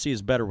the UFC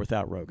is better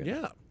without Rogan.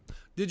 Yeah.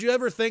 Did you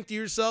ever think to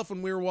yourself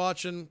when we were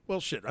watching, well,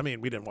 shit, I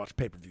mean, we didn't watch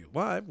pay-per-view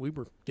live. We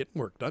were getting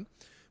work done.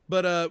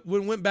 But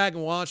when we went back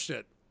and watched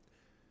it,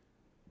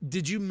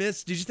 did you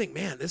think,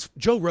 man, this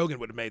Joe Rogan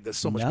would have made this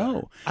so much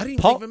better? I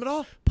didn't think of him at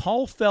all.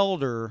 Paul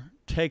Felder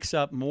takes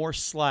up more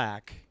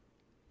slack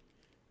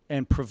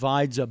and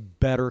provides a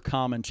better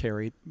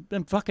commentary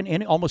than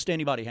fucking almost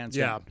anybody hands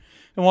down.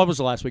 And what was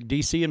the last week?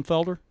 DC and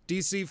Felder?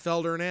 DC,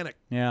 Felder, and Anik.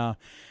 Yeah.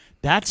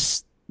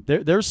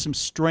 There's some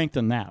strength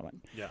in that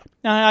one. Yeah.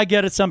 Now, I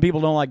get it. Some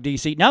people don't like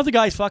DC. Now the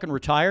guy's fucking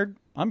retired.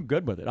 I'm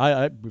good with it.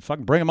 I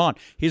fucking bring him on.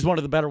 He's one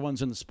of the better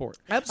ones in the sport.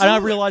 Absolutely.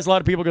 And I realize a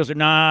lot of people go,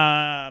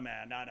 nah,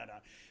 man, no.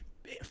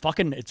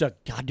 Fucking, it's a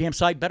goddamn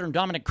sight better than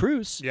Dominic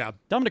Cruz. Yeah.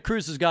 Dominic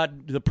Cruz has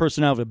got the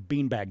personality of a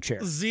beanbag chair.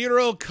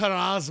 Zero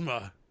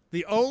charisma.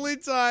 The only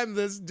time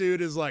this dude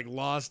has,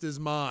 lost his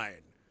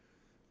mind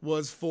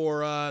was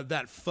for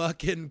that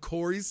fucking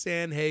Corey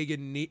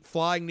Sandhagen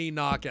flying knee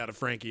knockout of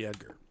Frankie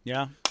Edgar.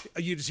 Yeah.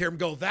 You just hear him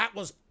go, that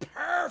was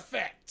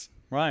perfect.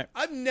 Right.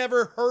 I've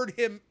never heard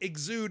him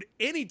exude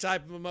any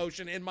type of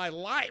emotion in my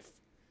life.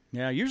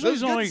 Yeah, usually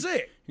he's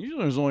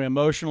only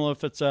emotional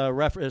if it's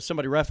if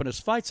somebody reffing his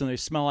fights and they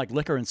smell like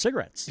liquor and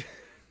cigarettes.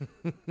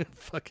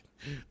 Fuck.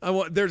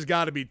 There's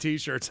got to be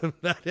T-shirts of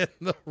that in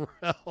the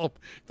realm.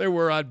 If there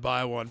were, I'd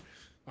buy one.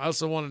 I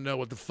also want to know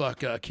what the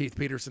fuck Keith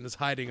Peterson is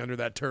hiding under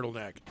that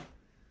turtleneck.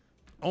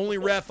 Only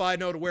ref I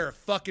know to wear a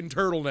fucking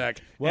turtleneck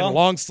and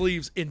long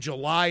sleeves in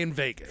July in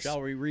Vegas.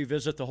 Shall we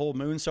revisit the whole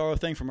moon sorrow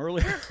thing from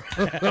earlier?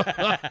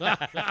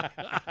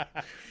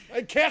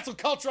 And cancel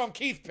culture on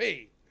Keith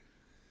P.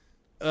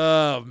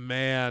 Oh,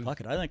 man. Fuck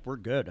it. I think we're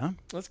good, huh?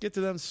 Let's get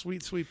to them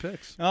sweet, sweet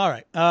picks. All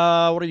right.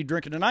 What are you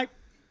drinking tonight?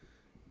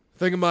 I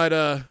think I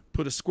might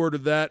put a squirt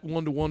of that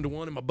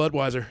 1-to-1-to-1 in my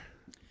Budweiser.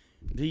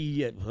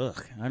 I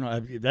don't know.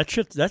 That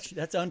shit,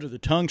 that's under the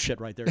tongue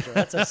shit right there. So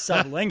that's a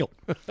sublingual.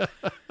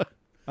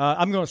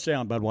 I'm going to stay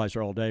on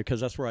Budweiser all day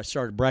because that's where I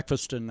started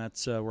breakfast, and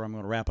that's where I'm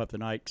going to wrap up the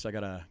night because I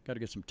gotta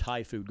get some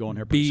Thai food going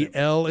here.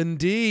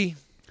 BL&D.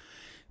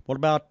 What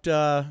about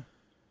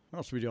what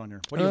else are we doing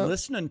here? What are you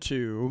listening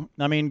to?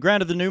 I mean,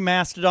 granted, the new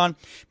Mastodon.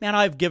 Man,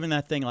 I've given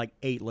that thing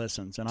 8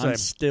 listens, and I'm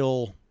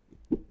still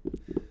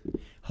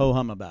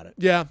ho-hum about it.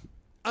 Yeah.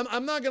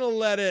 I'm not going to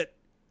let it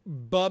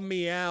bum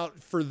me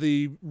out for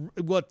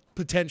what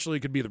potentially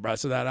could be the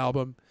rest of that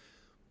album.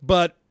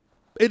 But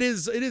it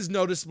is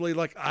noticeably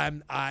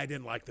I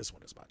didn't like this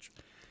one as much.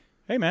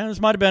 Hey, man, this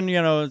might have been,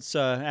 it's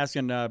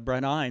asking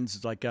Brent Hines.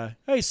 It's like,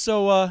 hey,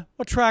 so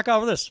what track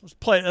out of this? Let's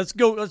play. Let's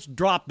go. Let's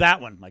drop that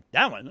one. Like,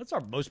 that one? That's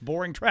our most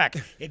boring track.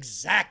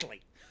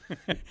 Exactly.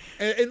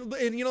 and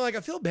I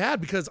feel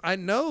bad because I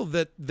know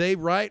that they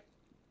write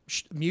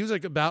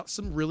music about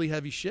some really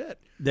heavy shit.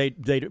 They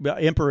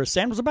Emperor's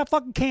Sand was about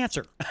fucking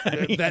cancer.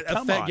 I mean,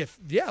 come on.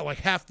 Yeah,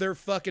 half their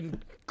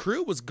fucking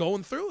crew was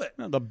going through it.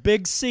 The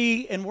Big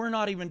C, and we're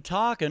not even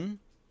talking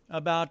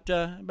about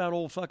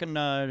old fucking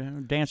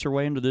dance her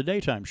way into the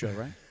daytime show,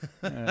 right?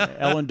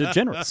 Ellen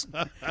DeGeneres.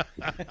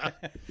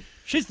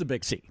 She's the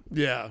Big C.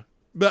 Yeah.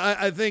 But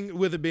I think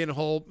with it being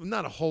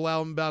not a whole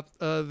album about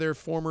their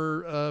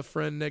former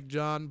friend Nick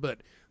John,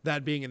 but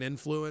that being an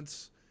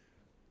influence,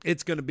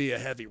 it's going to be a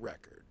heavy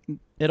record.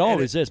 It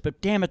always is,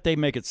 but damn it, they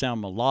make it sound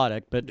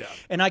melodic. But yeah.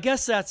 And I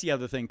guess that's the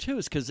other thing, too,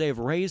 is because they've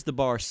raised the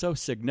bar so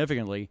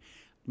significantly.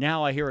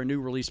 Now I hear a new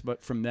release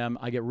from them.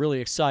 I get really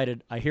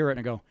excited. I hear it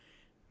and I go,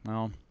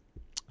 well,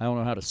 I don't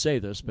know how to say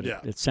this, but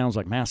it sounds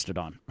like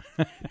Mastodon.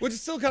 Which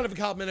is still kind of a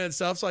compliment in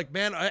itself. It's like,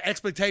 man,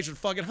 expectation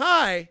fucking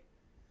high.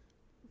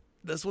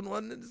 This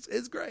one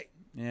is great.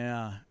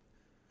 Yeah.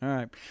 All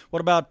right.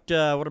 What about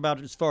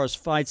as far as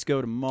fights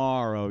go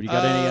tomorrow? You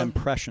got any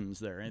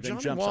impressions there? Anything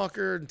Johnny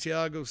Walker and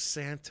Thiago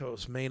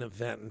Santos main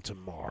event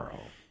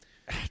tomorrow.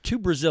 2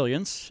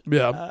 Brazilians.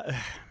 Yeah.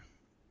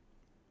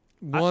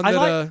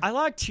 I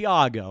like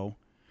Thiago.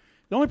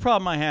 The only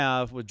problem I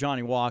have with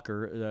Johnny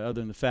Walker, other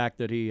than the fact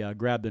that he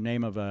grabbed the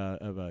name of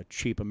a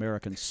cheap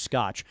American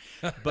Scotch,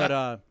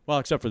 but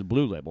except for the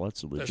Blue Label,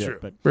 that's legit. That's true.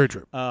 But very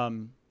true.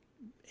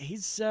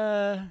 He's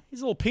a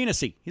little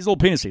penisy. He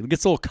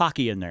gets a little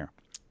cocky in there.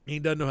 He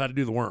doesn't know how to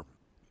do the worm.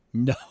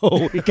 No,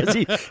 because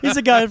he's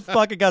a guy who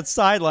fucking got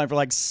sidelined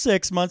for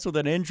 6 months with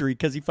an injury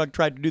because he fucking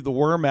tried to do the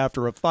worm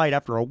after a fight,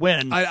 after a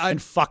win,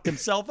 and fucked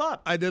himself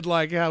up. I did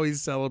like how he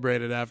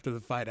celebrated after the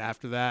fight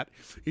after that.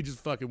 He just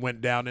fucking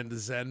went down into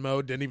Zen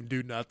mode, didn't even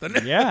do nothing.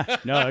 Yeah,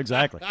 no,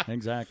 exactly.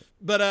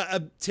 But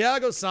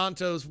Thiago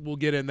Santos will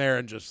get in there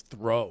and just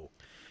throw.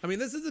 I mean,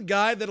 this is a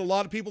guy that a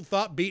lot of people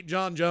thought beat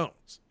John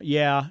Jones.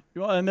 Yeah.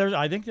 Well, and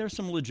I think there's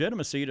some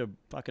legitimacy to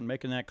fucking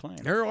making that claim.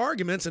 There are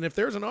arguments, and if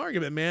there's an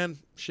argument, man,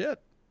 shit.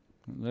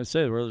 They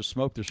say where there's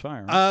smoke, there's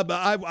fire. Right?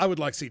 But I would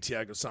like to see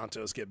Thiago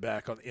Santos get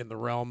back in the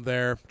realm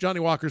there. Johnny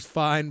Walker's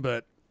fine,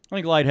 but I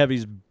think light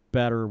heavy's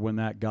better when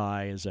that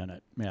guy is in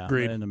it. Yeah,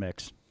 Agreed. in the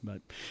mix.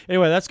 But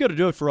anyway, that's going to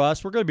do it for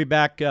us. We're going to be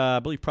back, I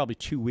believe, probably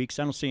 2 weeks.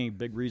 I don't see any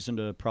big reason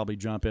to probably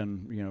jump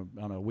in,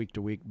 on a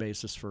week-to-week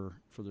basis for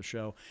the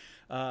show.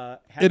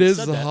 it is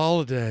the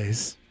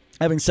holidays.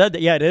 Having said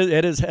that, yeah,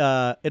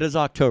 it is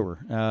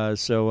October.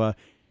 So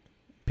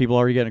people are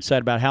already getting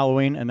excited about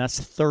Halloween, and that's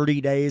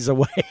 30 days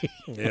away.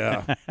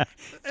 Yeah.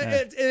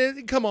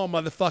 Come on,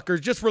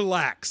 motherfuckers. Just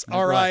relax,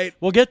 all right?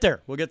 We'll get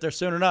there. We'll get there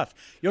soon enough.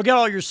 You'll get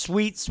all your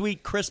sweet,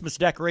 sweet Christmas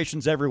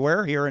decorations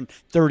everywhere here in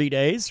 30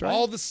 days, right?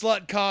 All the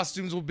slut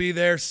costumes will be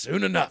there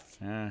soon enough.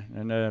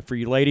 And for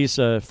you ladies,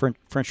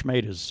 French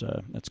Maid is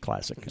that's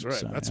classic. That's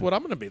right. That's what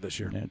I'm going to be this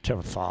year.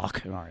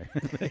 Fuck. All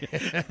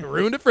right.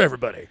 Ruined it for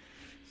everybody.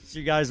 See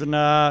you guys in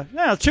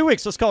 2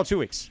 weeks. Let's call it 2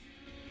 weeks.